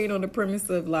operating on the premise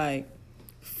of like,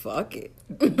 fuck it.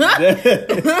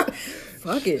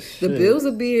 Fuck it. The bills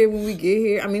will be here when we get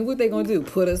here. I mean, what they gonna do?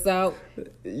 Put us out?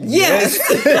 Yes.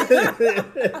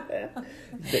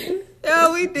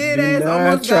 Yo, we did. Do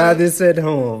not try this at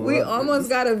home. We almost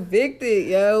got evicted,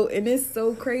 yo, and it's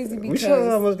so crazy because we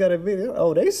sure almost got evicted.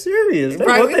 Oh, they serious. They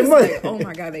right, want their money. Like, oh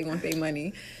my God, they want their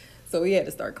money. So we had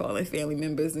to start calling family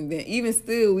members, and then even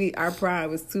still, our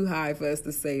pride was too high for us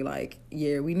to say like,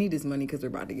 yeah, we need this money because we're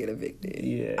about to get evicted.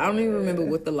 Yeah, I don't even remember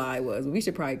what the lie was. We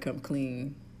should probably come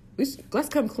clean. Let's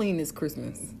come clean this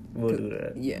Christmas. We'll do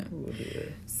that. Yeah, we'll do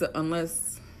that. So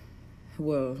unless.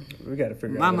 Well, we got to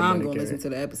figure my out. My mom gonna listen to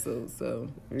the episode, so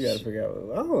we got to figure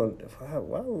out.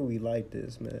 Why would we like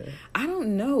this, man? I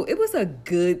don't know. It was a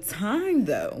good time,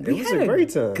 though. It was a great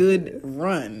time. Good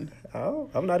run. Oh,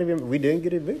 I'm not even. We didn't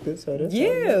get evicted, so that's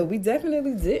we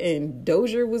definitely didn't.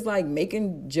 Dozier was like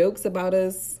making jokes about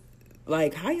us,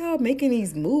 like how y'all making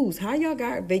these moves? How y'all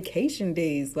got vacation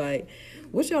days? Like,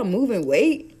 what y'all moving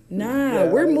weight? Nah,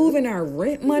 we're moving our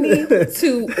rent money to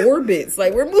Orbitz.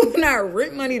 Like, we're moving our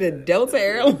rent money to Delta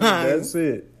Airlines. That's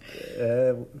it.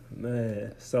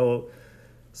 Man. So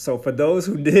for those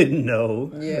who didn't know,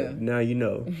 now you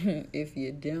know. If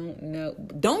you don't know,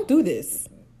 don't do this.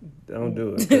 Don't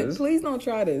do it. Please don't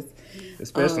try this.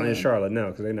 Especially in Charlotte now,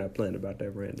 because they're not playing about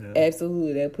that rent now.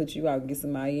 Absolutely. They'll put you out and get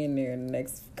somebody in there in the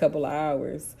next couple of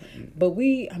hours. But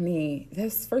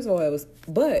that's, first of all,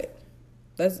 but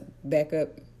let's back up.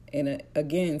 And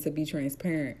again, to be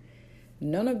transparent,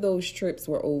 none of those trips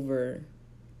were over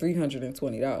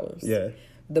 $320. Yeah.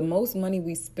 The most money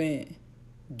we spent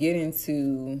getting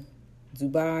to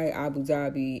Dubai, Abu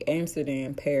Dhabi,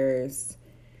 Amsterdam, Paris,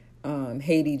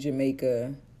 Haiti,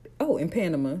 Jamaica, and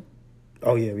Panama.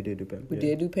 Oh, yeah, we did do Panama. We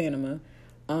did do Panama.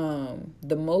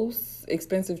 The most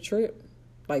expensive trip,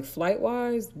 like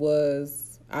flight-wise,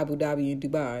 was Abu Dhabi and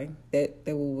Dubai. That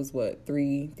was what,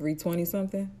 $320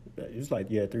 something? It was like,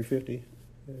 $350.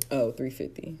 Oh,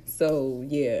 $350. So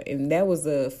yeah, and that was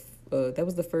the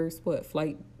first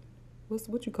flight?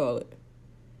 What you call it?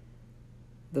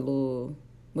 The little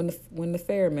when the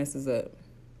fare messes up.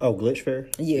 Oh, glitch fare.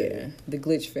 Yeah, the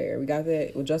glitch fare. We got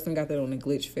that. Well, Justin got that on the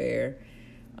glitch fare.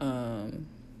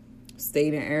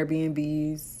 Stayed in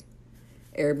Airbnbs.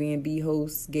 Airbnb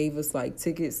hosts gave us like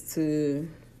tickets to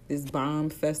this bomb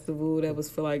festival that was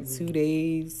for like 2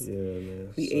 days. Yeah,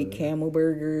 man. We ate camel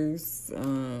burgers.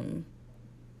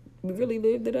 We really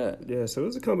lived it up. Yeah, so it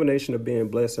was a combination of being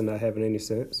blessed and not having any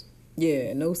sense.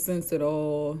 Yeah, no sense at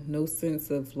all. No sense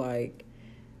of like,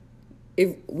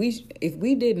 if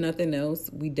we did nothing else,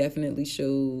 we definitely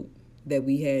showed that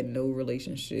we had no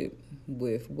relationship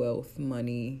with wealth,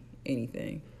 money,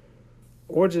 anything.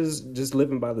 Or just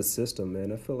living by the system,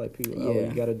 man. I feel like people,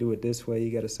 you got to do it this way.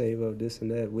 You got to save up this and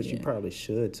that, which you probably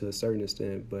should to a certain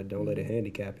extent, but don't let it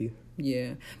handicap you.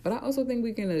 Yeah, but I also think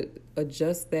we can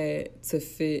adjust that to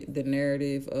fit the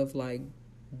narrative of like,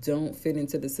 don't fit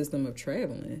into the system of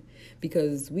traveling,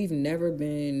 because we've never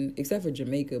been, except for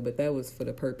Jamaica, but that was for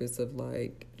the purpose of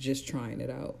like just trying it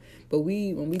out. But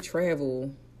when we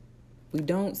travel, we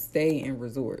don't stay in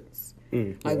resorts.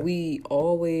 Like we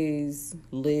always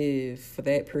live for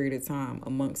that period of time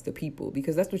amongst the people,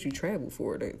 because that's what you travel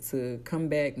for, to come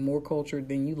back more cultured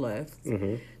than you left,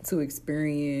 to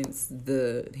experience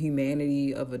the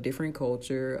humanity of a different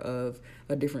culture, of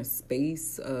a different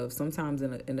space, of sometimes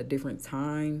in a different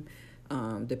time,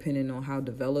 depending on how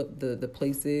developed the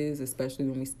place is, especially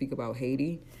when we speak about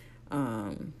Haiti.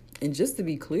 And just to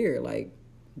be clear, like,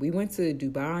 we went to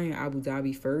Dubai and Abu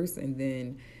Dhabi first, and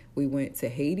then we went to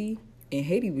Haiti. And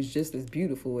Haiti was just as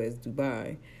beautiful as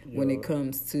Dubai when it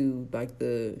comes to like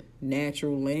the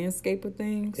natural landscape of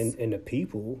things. And the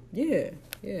people. Yeah.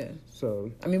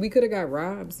 So I mean, we could have got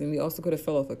robbed, and we also could have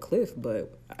fell off a cliff,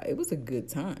 but it was a good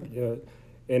time. Yeah.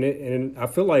 And I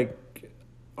feel like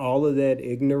all of that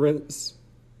ignorance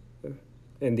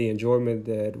and the enjoyment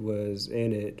that was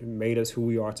in it made us who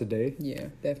we are today. Yeah,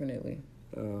 definitely.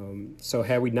 So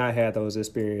had we not had those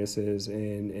experiences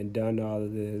and done all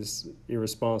of this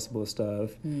irresponsible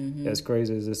stuff, as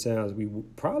crazy as it sounds, we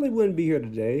probably wouldn't be here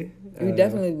today. We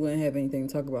definitely wouldn't have anything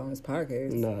to talk about on this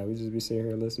podcast. Nah, we'd just be sitting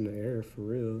here listening to air for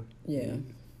real. Yeah.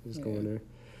 Just going there.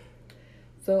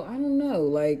 So I don't know,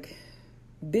 like,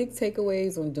 big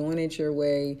takeaways on doing it your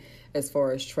way as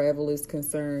far as travel is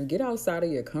concerned. Get outside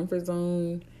of your comfort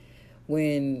zone.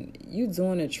 When you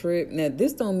doing a trip, now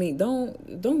this don't mean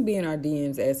don't be in our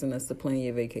DMs asking us to plan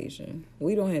your vacation.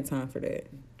 We don't have time for that.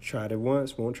 Tried it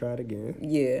once, won't try it again.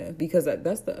 Yeah, because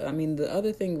the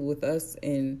other thing with us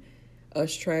and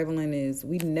us traveling is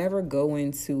we never go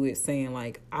into it saying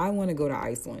like, I want to go to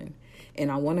Iceland and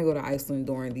I want to go to Iceland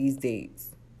during these dates.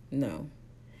 No.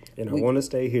 And I want to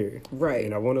stay here. Right.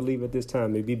 And I want to leave at this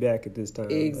time and be back at this time.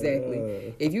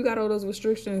 Exactly. If you got all those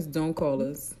restrictions, don't call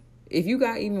us. If you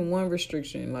got even one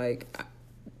restriction, like,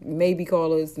 maybe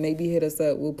call us, maybe hit us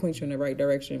up. We'll point you in the right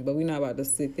direction. But we're not about to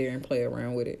sit there and play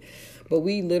around with it. But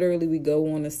we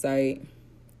go on the site,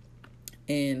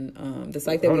 and the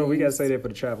site that we got to say that for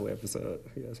the travel episode.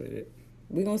 We got to say that.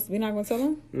 We're not going to tell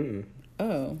them? Mm-mm.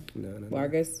 Oh. No. Well, I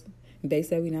guess they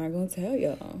said we're not going to tell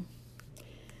y'all.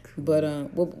 But,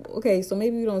 okay, so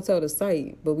maybe we don't tell the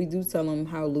site, but we do tell them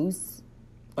how loose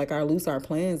our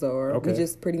plans are. Okay. We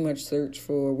just pretty much search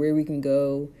for where we can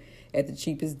go at the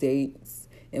cheapest dates,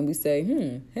 and we say,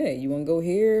 hey, you want to go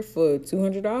here for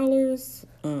 $200?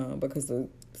 Because the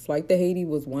flight to Haiti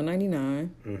was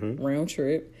 $199 round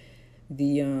trip.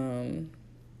 The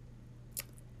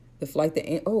flight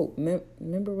to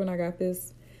remember when I got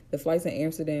this? The flights in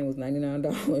Amsterdam was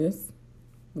 $99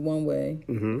 one way,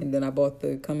 and then I bought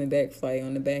the coming back flight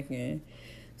on the back end.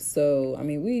 So I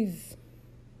mean,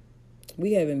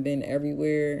 we haven't been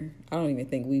everywhere. I don't even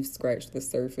think we've scratched the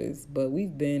surface, but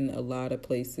we've been a lot of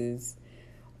places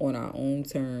on our own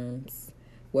terms,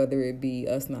 whether it be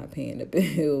us not paying the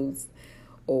bills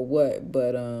or what.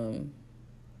 But I don't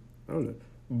know.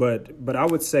 But I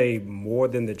would say more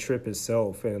than the trip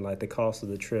itself and like the cost of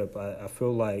the trip, I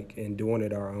feel like in doing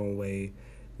it our own way,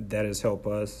 that has helped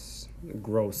us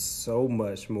grow so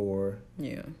much more.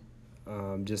 Yeah.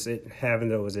 Just having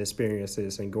those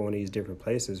experiences and going to these different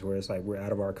places where it's like we're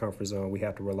out of our comfort zone. We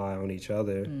have to rely on each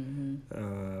other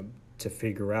to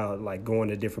figure out, like, going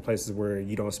to different places where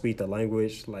you don't speak the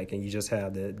language, like, and you just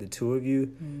have the two of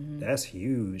you. That's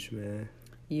huge, man.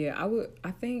 Yeah,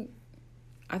 I think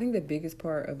the biggest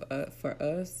part of for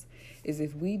us is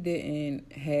if we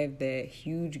didn't have that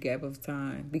huge gap of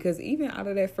time, because even out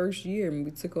of that first year when we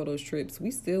took all those trips,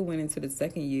 we still went into the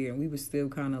second year and we were still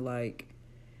kind of like,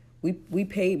 we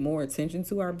paid more attention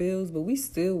to our bills, but we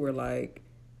still were like,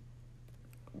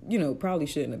 probably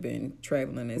shouldn't have been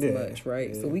traveling as much,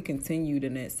 right? Yeah. So we continued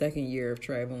in that second year of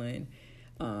traveling,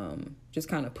 just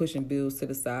kind of pushing bills to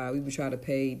the side. We would try to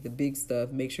pay the big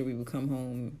stuff, make sure we would come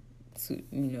home to,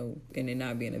 and it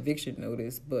not be an eviction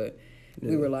notice, but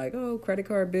we were like, oh, credit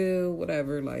card bill,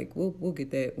 whatever, like we'll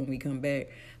get that when we come back.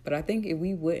 But I think if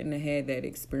we wouldn't have had that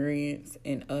experience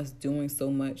and us doing so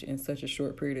much in such a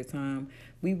short period of time,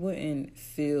 we wouldn't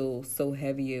feel so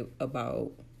heavy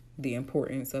about the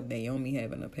importance of Naomi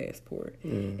having a passport.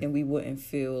 And we wouldn't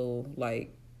feel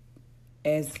like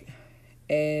as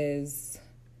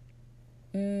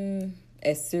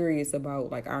serious about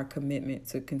like our commitment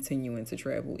to continuing to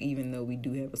travel, even though we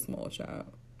do have a small child.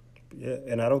 Yeah,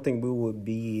 and I don't think we would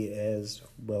be as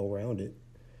well-rounded.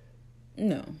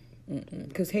 No,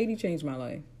 because Haiti changed my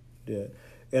life. Yeah,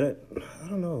 and I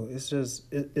don't know. It's just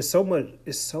it's so much.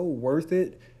 It's so worth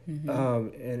it.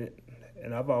 And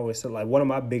And I've always said, like, one of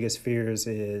my biggest fears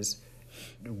is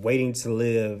waiting to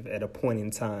live at a point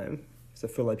in time. So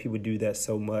I feel like people do that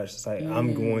so much. It's like,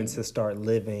 I'm going to start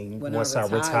living once I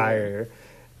retire.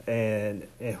 And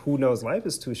who knows? Life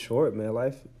is too short,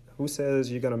 man. Who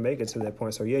says you're going to make it to that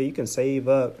point? So, yeah, you can save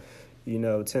up,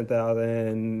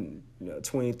 $10,000,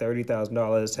 $20,000,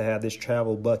 $30,000 to have this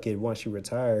travel bucket once you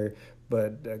retire.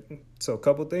 But so a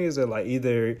couple things are like,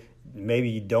 either maybe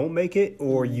you don't make it,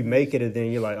 or you make it and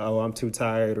then you're like, oh, I'm too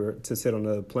tired or to sit on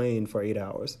a plane for 8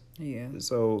 hours. Yeah.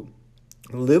 So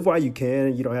live while you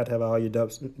can. You don't have to have all your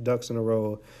ducks in a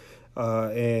row.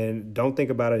 And don't think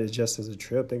about it as just as a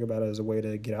trip. Think about it as a way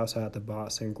to get outside the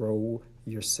box and grow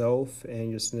yourself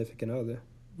and your significant other.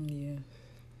 Yeah,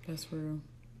 that's real.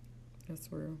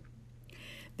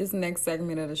 This next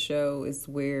segment of the show is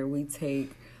where we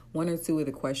take one or two of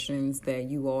the questions that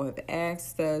you all have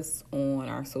asked us on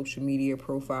our social media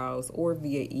profiles or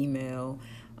via email,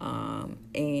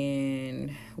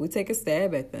 and we take a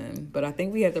stab at them. But I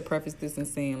think we have to preface this in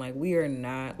saying, like, we are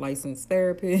not licensed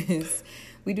therapists.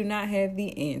 We do not have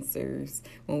the answers.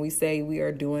 When we say we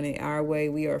are doing it our way,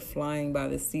 we are flying by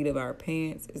the seat of our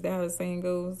pants. Is that how the saying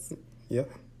goes? Yeah.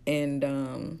 And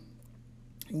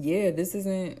this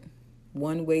isn't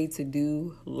one way to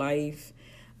do life.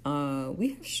 We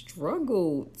have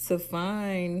struggled to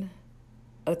find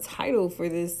a title for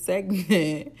this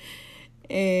segment,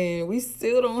 and we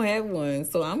still don't have one.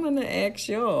 So I'm going to ask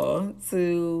y'all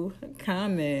to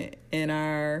comment in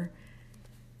our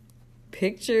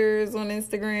pictures on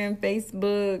Instagram,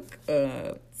 Facebook,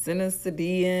 send us a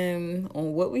DM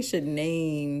on what we should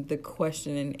name the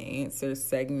question and answer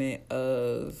segment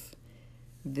of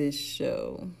this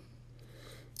show.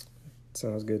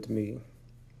 Sounds good to me.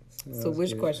 So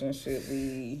which question should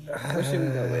we go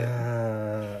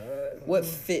with? What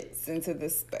fits into the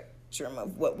spectrum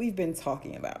of what we've been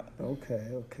talking about?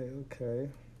 Okay.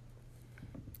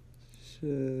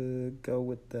 Should go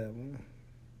with that one.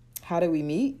 How did we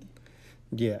meet?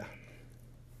 Yeah.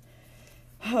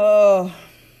 Oh,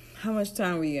 how much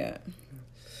time we got?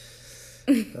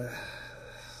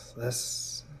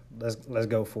 Let's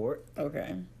go for it.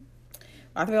 Okay.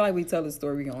 I feel like we tell the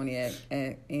story, we can only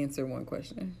answer one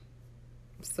question.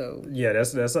 So yeah,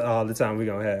 that's all the time we're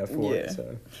gonna have for it.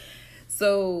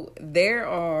 So there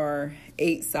are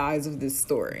 8 sides of this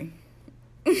story,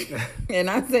 and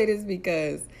I say this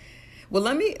because, well,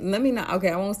 let me not.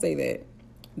 Okay, I won't say that.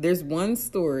 There's one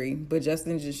story, but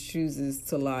Justin just chooses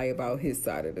to lie about his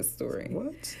side of the story.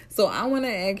 What? So I want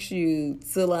to ask you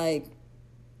to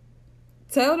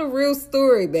tell the real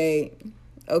story, babe.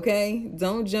 Okay,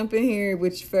 don't jump in here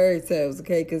with your fairy tales,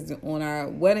 okay? Because on our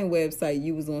wedding website,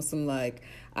 you was on some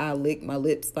I licked my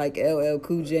lips like LL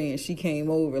Cool J and she came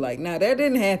over. That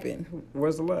didn't happen.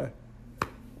 Where's the lie?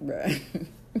 Right.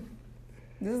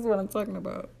 This is what I'm talking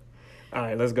about. All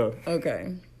right, let's go.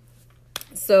 Okay.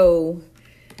 So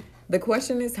the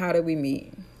question is, how did we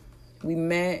meet? We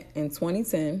met in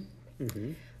 2010.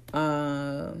 Mm-hmm.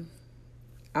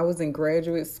 I was in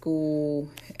graduate school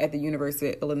at the University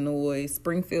of Illinois,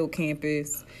 Springfield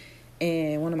campus,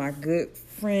 and one of my good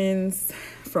friends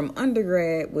from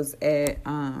undergrad was at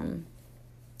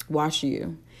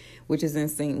WashU, which is in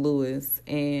St. Louis,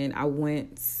 and I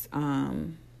went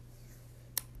to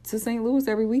St. Louis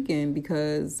every weekend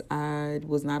because I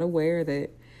was not aware that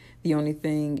the only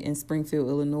thing in Springfield,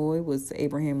 Illinois was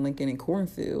Abraham Lincoln and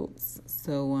cornfields,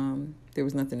 so there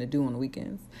was nothing to do on the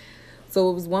weekends. So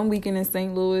it was one weekend in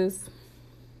St. Louis,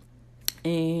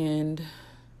 and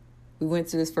we went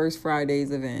to this First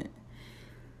Fridays event.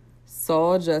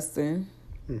 Saw Justin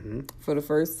for the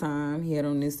first time. He had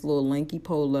on this little lanky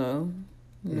polo,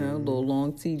 little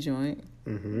long tee joint.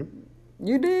 Mm-hmm.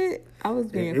 You did? I was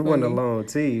being funny. It wasn't a long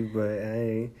tee, but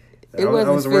I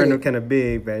was wearing them kind of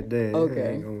big back then. Okay.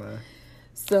 I ain't gonna lie.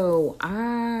 So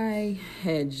I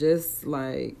had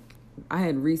I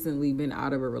had recently been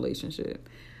out of a relationship.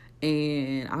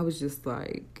 And I was just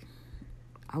I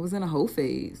was in a hoe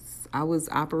phase. I was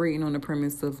operating on the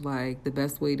premise of the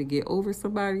best way to get over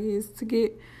somebody is to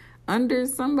get under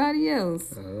somebody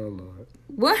else. Oh, Lord.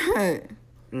 What?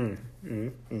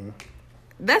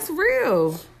 That's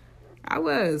real. I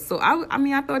was. So,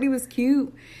 I thought he was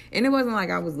cute. And it wasn't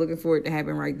like I was looking for it to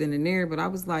happen right then and there. But I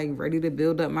was ready to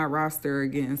build up my roster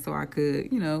again so I could,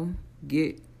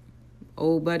 get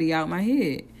old buddy out my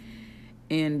head.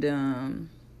 And,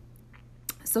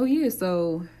 so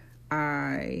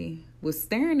I was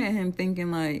staring at him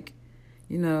thinking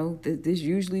this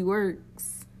usually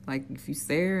works. If you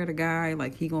stare at a guy,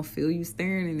 he gonna feel you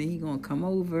staring and then he gonna come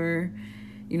over,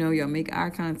 y'all make eye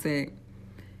contact.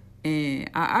 And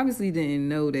I obviously didn't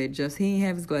know that he didn't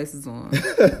have his glasses on.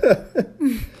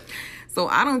 So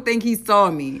I don't think he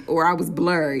saw me or I was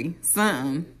blurry,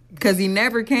 something, because he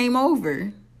never came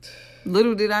over.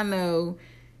 Little did I know,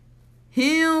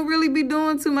 he don't really be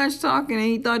doing too much talking, and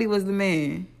he thought he was the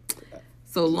man.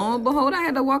 So lo and behold, I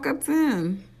had to walk up to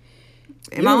him.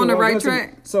 Am I on the right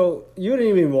track? So you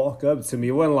didn't even walk up to me.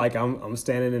 It wasn't like I'm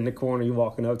standing in the corner, you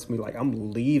walking up to me. Like,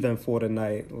 I'm leaving for the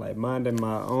night, like minding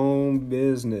my own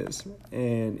business.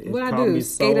 And it caught me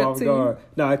so off guard.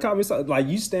 No, it caught me so, like,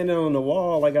 you standing on the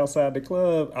wall, like outside the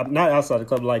club. Not outside the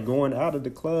club, like going out of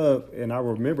the club. And I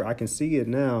remember, I can see it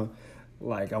now.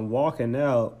 Like, I'm walking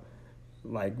out,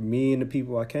 like me and the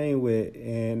people I came with,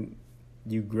 and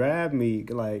you grab me.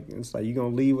 Like, it's like, you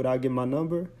gonna leave without getting my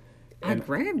number? I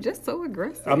grabbed just so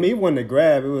aggressive. I mean, it wasn't a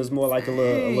grab. It was more like a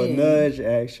little nudge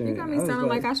action. You got me sounding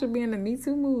like I should be in the Me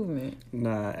Too movement.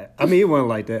 Nah, I mean, it wasn't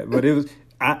like that. But it was.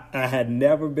 I had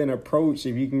never been approached,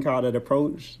 if you can call it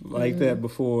approach, like that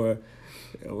before.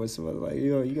 It was like,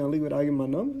 yo, you gonna leave without getting my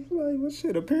number? Like, well,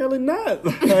 shit, apparently not.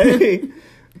 Like,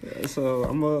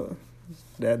 so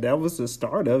that was the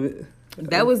start of it.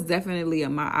 That was definitely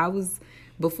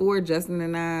before Justin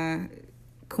and I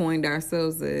coined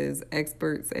ourselves as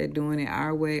experts at doing it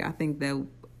our way. I think that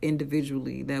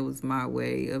individually, that was my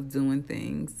way of doing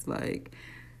things. Like,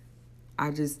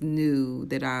 I just knew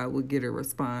that I would get a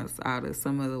response out of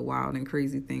some of the wild and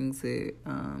crazy things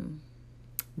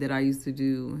that I used to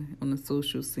do on the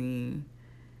social scene,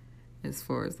 as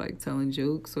far as like telling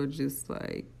jokes or just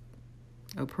like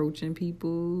approaching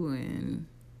people, and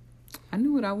I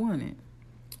knew what I wanted.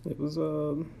 It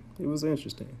was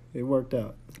interesting. It worked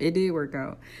out. It did work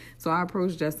out. So I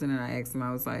approached Justin and I asked him,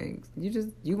 I was like,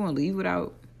 you gonna leave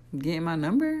without getting my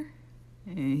number?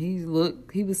 And he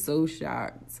was so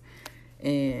shocked.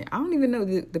 And I don't even know,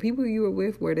 the people you were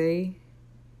with, did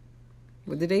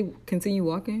they continue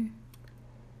walking?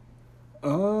 I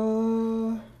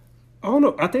don't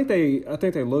know. I think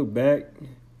they looked back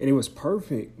and it was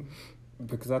perfect.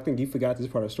 Because I think you forgot this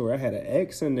part of the story. I had an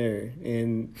ex in there,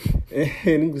 and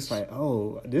he was like,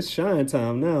 "Oh, this shine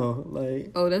time now."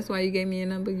 Like, oh, that's why you gave me a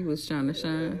number. You was trying to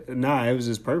shine. Nah, it was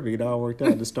just perfect. It all worked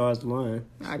out. The stars aligned.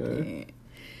 I can't.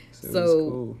 So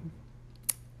cool.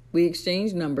 We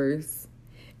exchanged numbers,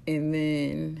 and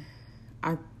then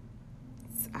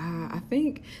I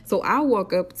think so. I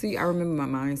walk up to you. I remember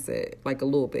my mindset like a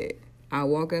little bit. I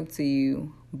walk up to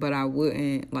you, but I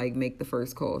wouldn't like make the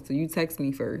first call. So you text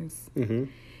me first. Mm-hmm.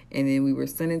 And then we were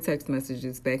sending text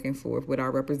messages back and forth with our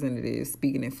representatives,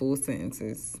 speaking in full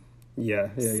sentences. Yeah.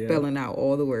 Spelling out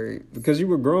all the words. Because you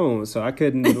were grown, so I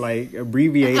couldn't like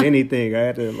abbreviate anything. I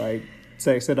had to like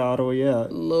text it all the way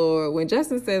out. Lord, when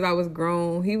Justin says I was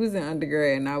grown, he was in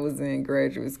undergrad and I was in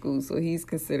graduate school, so he's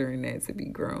considering that to be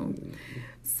grown. Mm-hmm.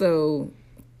 So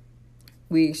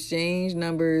we exchanged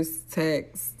numbers,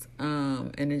 text.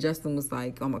 And then Justin was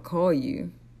like, I'm going to call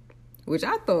you, which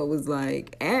I thought was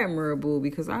like admirable,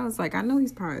 because I was like, I know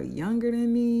he's probably younger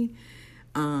than me,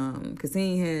 because he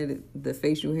ain't had the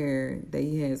facial hair that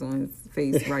he has on his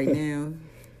face right now.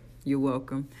 You're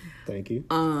welcome. Thank you.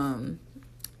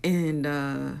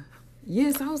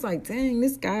 Yes, I was like, dang,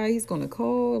 this guy, he's going to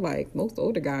call. Like, most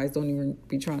older guys don't even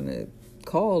be trying to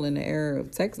call in the era of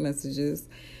text messages.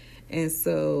 And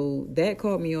so that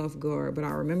caught me off guard. But I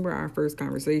remember our first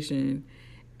conversation,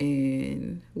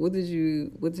 and what did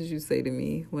you say to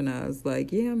me when I was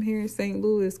like, yeah, I'm here in St.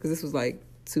 Louis? Because this was like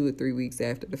 2 or 3 weeks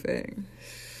after the fact,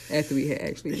 after we had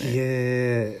actually met.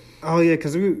 Yeah. Oh, yeah,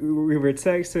 because we were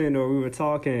texting or we were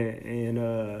talking,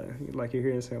 and like, you're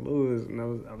here in St. Louis,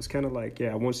 and I was kind of like,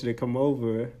 yeah, I want you to come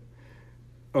over.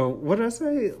 Oh, what did I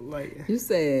say? Like, you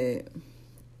said,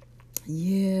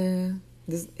 yeah.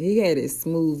 He had his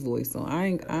smooth voice on. I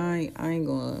ain't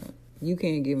gonna. You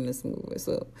can't give him the smooth voice.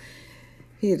 So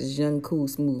he had this young, cool,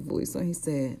 smooth voice. So he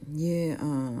said, "Yeah,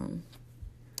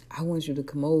 I want you to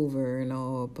come over and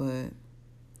all, but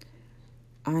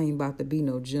I ain't about to be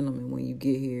no gentleman when you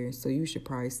get here. So you should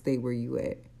probably stay where you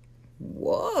at."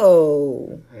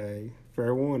 Whoa! Hey,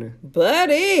 fair warning,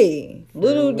 buddy.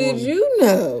 Little did you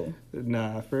know.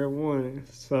 Nah, fair warning.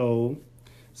 So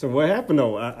what happened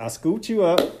though? I scooped you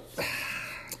up.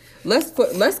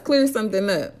 Let's clear something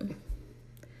up.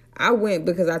 I went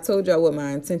because I told y'all what my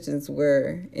intentions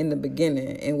were in the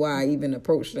beginning and why I even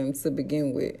approached them to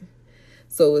begin with.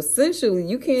 So essentially,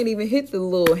 you can't even hit the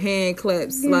little hand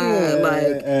clap slide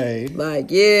like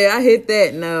yeah, I hit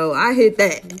that. No, I hit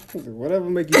that. Whatever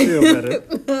make you feel better.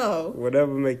 No.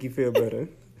 Whatever make you feel better.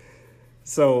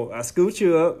 So I scooped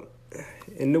you up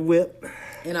in the whip.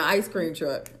 In an ice cream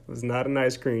truck. It was not an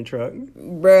ice cream truck.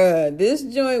 Bruh, this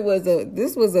joint was a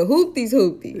hoopty's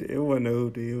hoopty. It wasn't a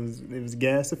hoopty. It was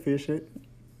gas efficient.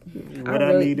 what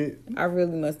I needed. I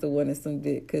really must have wanted some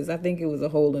dick because I think it was a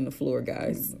hole in the floor,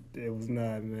 guys. It was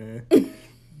not, man.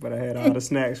 But I had all the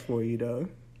snacks for you, though.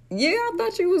 Yeah, I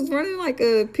thought you was running like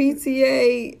a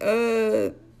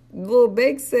PTA little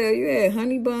bake sale. You had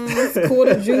honey buns,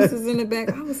 quarter juices in the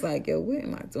back. I was like, yo, what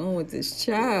am I doing with this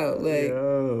child? Like,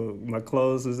 yo, my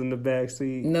clothes was in the back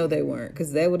seat. No, they weren't,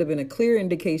 because that would have been a clear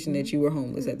indication that you were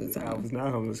homeless at the time. I was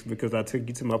not homeless because I took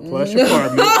you to my plush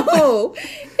apartment. No.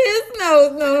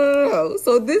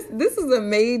 So this is a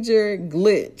major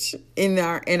glitch in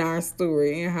our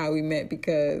story and how we met,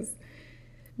 because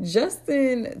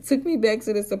Justin took me back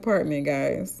to this apartment,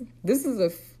 guys.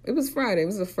 It was Friday. It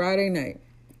was a Friday night.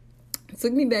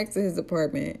 Took me back to his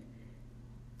apartment,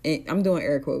 and I'm doing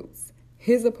air quotes.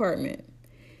 His apartment.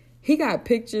 He got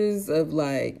pictures of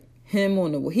like him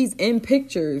on the wall. He's in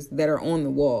pictures that are on the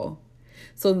wall.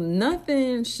 So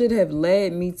nothing should have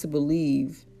led me to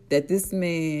believe that this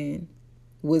man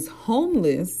was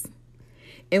homeless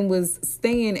and was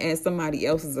staying at somebody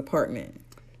else's apartment.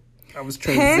 I was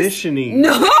transitioning.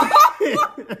 No.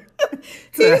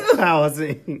 to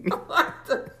housing.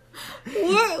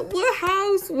 What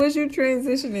house was you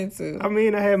transitioning to? I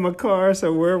mean, I had my car,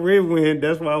 so wherever it went,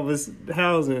 that's where I was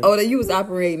housing. Oh, that you was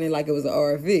operating it like it was an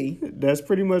RV. That's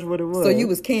pretty much what it was. So you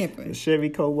was camping. A Chevy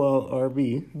Cobalt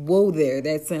RV. Whoa there,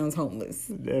 that sounds homeless.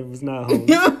 That was not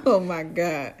homeless. Oh my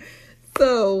God.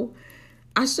 So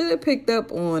I should have picked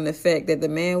up on the fact that the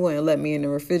man wouldn't let me in the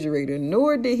refrigerator,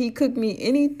 nor did he cook me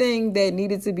anything that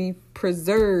needed to be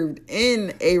preserved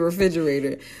in a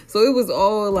refrigerator. So it was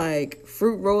all like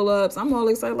fruit roll-ups. I'm all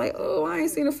excited, like, oh, I ain't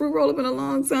seen a fruit roll-up in a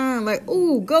long time. Like,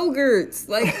 ooh, Go-Gurts.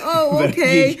 Like, oh,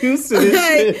 okay. Used to this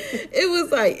like, shit. it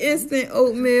was like instant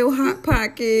oatmeal, Hot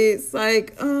Pockets.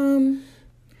 Like,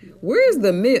 where's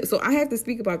the meal? So I have to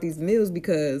speak about these meals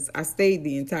because I stayed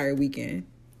the entire weekend.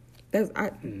 That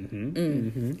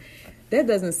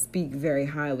doesn't speak very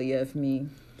highly of me.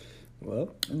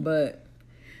 Well, but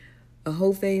a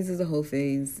whole phase is a whole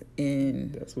phase,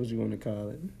 and that's what you want to call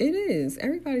it. It is.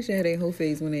 Everybody should have a whole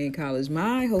phase when they're in college.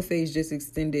 My whole phase just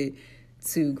extended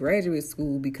to graduate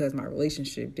school because my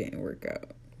relationship didn't work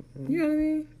out. You know what I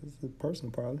mean? It's a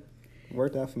personal problem. It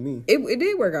worked out for me. It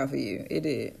did work out for you. It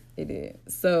did.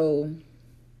 So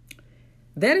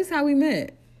that is how we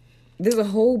met. There's a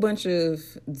whole bunch of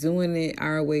doing it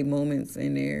our way moments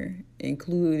in there,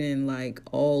 including like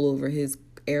all over his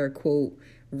air quote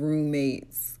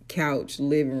roommate's couch,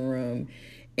 living room,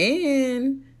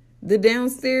 and the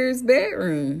downstairs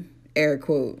bedroom, air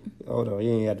quote. Oh no,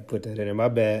 you ain't have to put that in there. My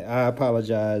bad. I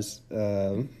apologize.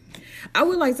 I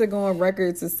would like to go on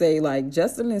record to say, like,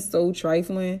 Justin is so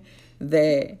trifling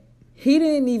that he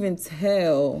didn't even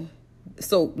tell.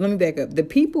 So let me back up. The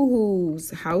people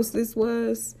whose house this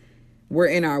was were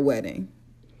in our wedding.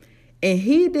 And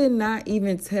he did not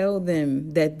even tell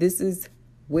them that this is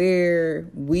where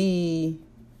we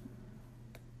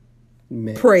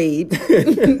prayed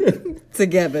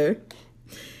together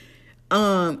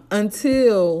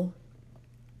until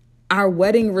our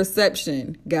wedding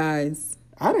reception, guys.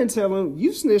 I didn't tell him.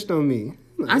 You snitched on me.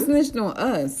 I snitched on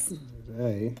us.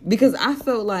 Hey. Because I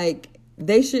felt like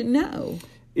they should know.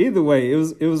 Either way, it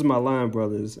was my line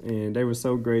brothers, and they were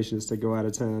so gracious to go out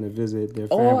of town and visit their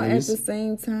families. All at the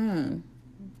same time.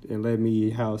 And let me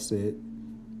house it.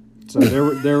 So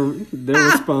they're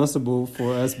responsible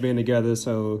for us being together.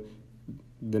 So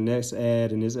the next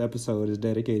ad in this episode is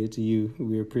dedicated to you.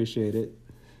 We appreciate it.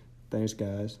 Thanks,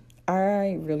 guys.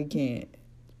 I really can't.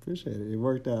 Appreciate it. It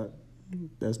worked out.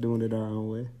 That's doing it our own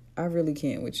way. I really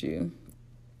can't with you.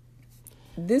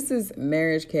 This is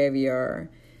Marriage Caviar.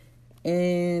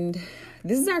 And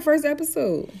this is our first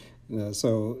episode.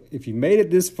 So if you made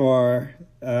it this far,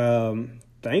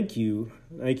 thank you.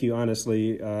 Thank you,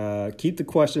 honestly. Keep the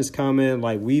questions coming.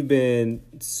 Like, we've been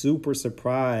super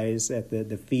surprised at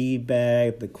the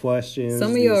feedback, the questions.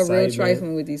 Some of you are real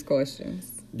trifling with these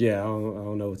questions. Yeah, I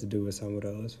don't know what to do with some of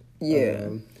those. Yeah.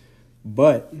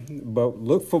 But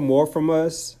look for more from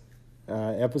us.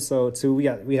 Episode 2,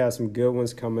 we have some good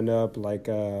ones coming up, like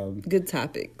good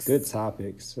topics.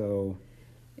 So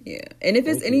yeah, and if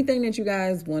it's anything that you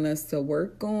guys want us to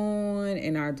work on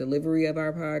in our delivery of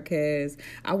our podcast,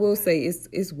 I will say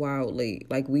it's wild late.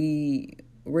 Like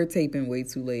we're taping way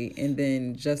too late, and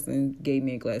then Justin gave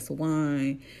me a glass of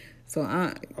wine, so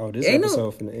this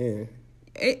episode from the end.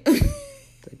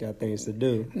 They got things to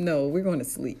do. No, we're going to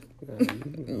sleep.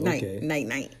 Okay.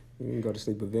 Night. We can go to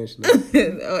sleep eventually.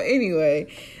 Anyway,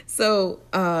 so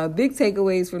big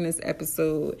takeaways from this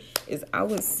episode is, I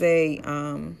would say,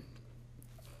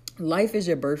 life is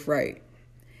your birthright.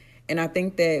 And I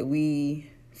think that we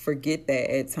forget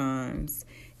that at times.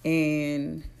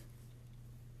 And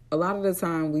a lot of the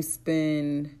time we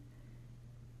spend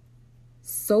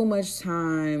so much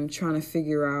time trying to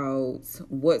figure out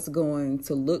what's going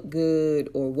to look good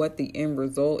or what the end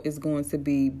result is going to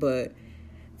be. But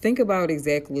think about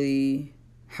exactly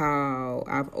how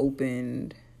I've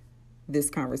opened this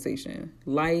conversation.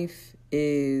 Life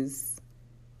is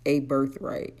a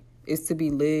birthright. It's to be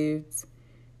lived.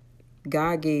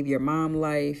 God gave your mom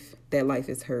life. That life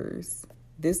is hers.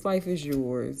 This life is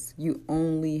yours. You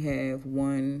only have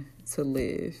one to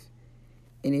live.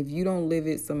 And if you don't live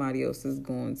it, somebody else is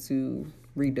going to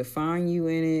redefine you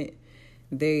in it.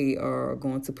 They are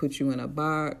going to put you in a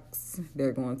box.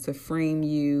 They're going to frame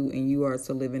you, and you are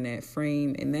to live in that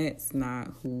frame. And that's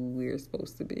not who we're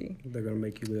supposed to be. They're going to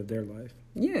make you live their life.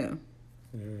 Yeah.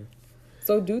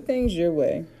 So do things your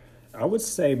way. I would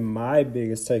say my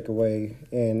biggest takeaway,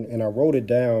 and I wrote it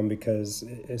down because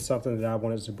it's something that I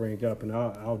wanted to bring up, and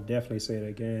I'll definitely say it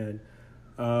again.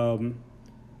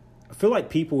 I feel like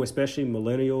people, especially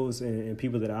millennials and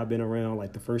people that I've been around,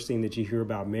 like the first thing that you hear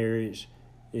about marriage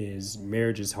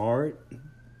is hard.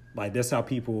 Like that's how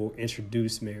people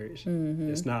introduce marriage. Mm-hmm.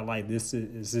 It's not like this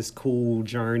is this cool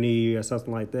journey or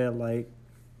something like that. Like,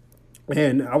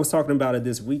 and I was talking about it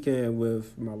this weekend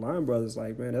with my line brothers.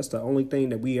 Like, man, that's the only thing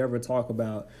that we ever talk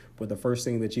about. But the first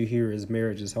thing that you hear is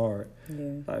marriage is hard.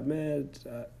 Yeah. Like, man,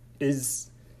 it's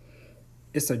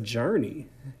a journey.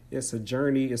 It's a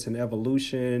journey. It's an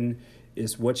evolution.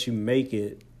 It's what you make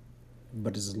it.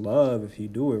 But it's love if you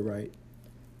do it right.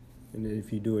 And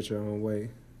if you do it your own way.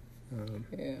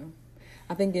 Yeah.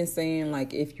 I think in saying,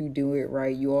 like, if you do it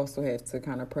right, you also have to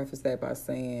kind of preface that by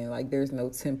saying, like, there's no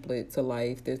template to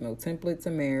life. There's no template to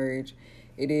marriage.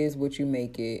 It is what you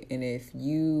make it. And if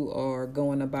you are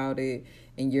going about it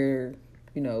and you're,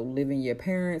 living your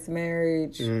parents'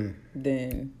 marriage,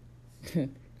 then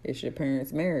it's your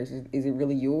parents' marriage. Is it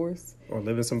really yours? Or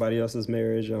living somebody else's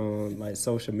marriage on, like,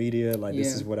 social media. Like,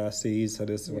 this is what I see, so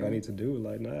this is what I need to do.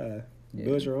 Like, nah,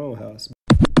 build your own house.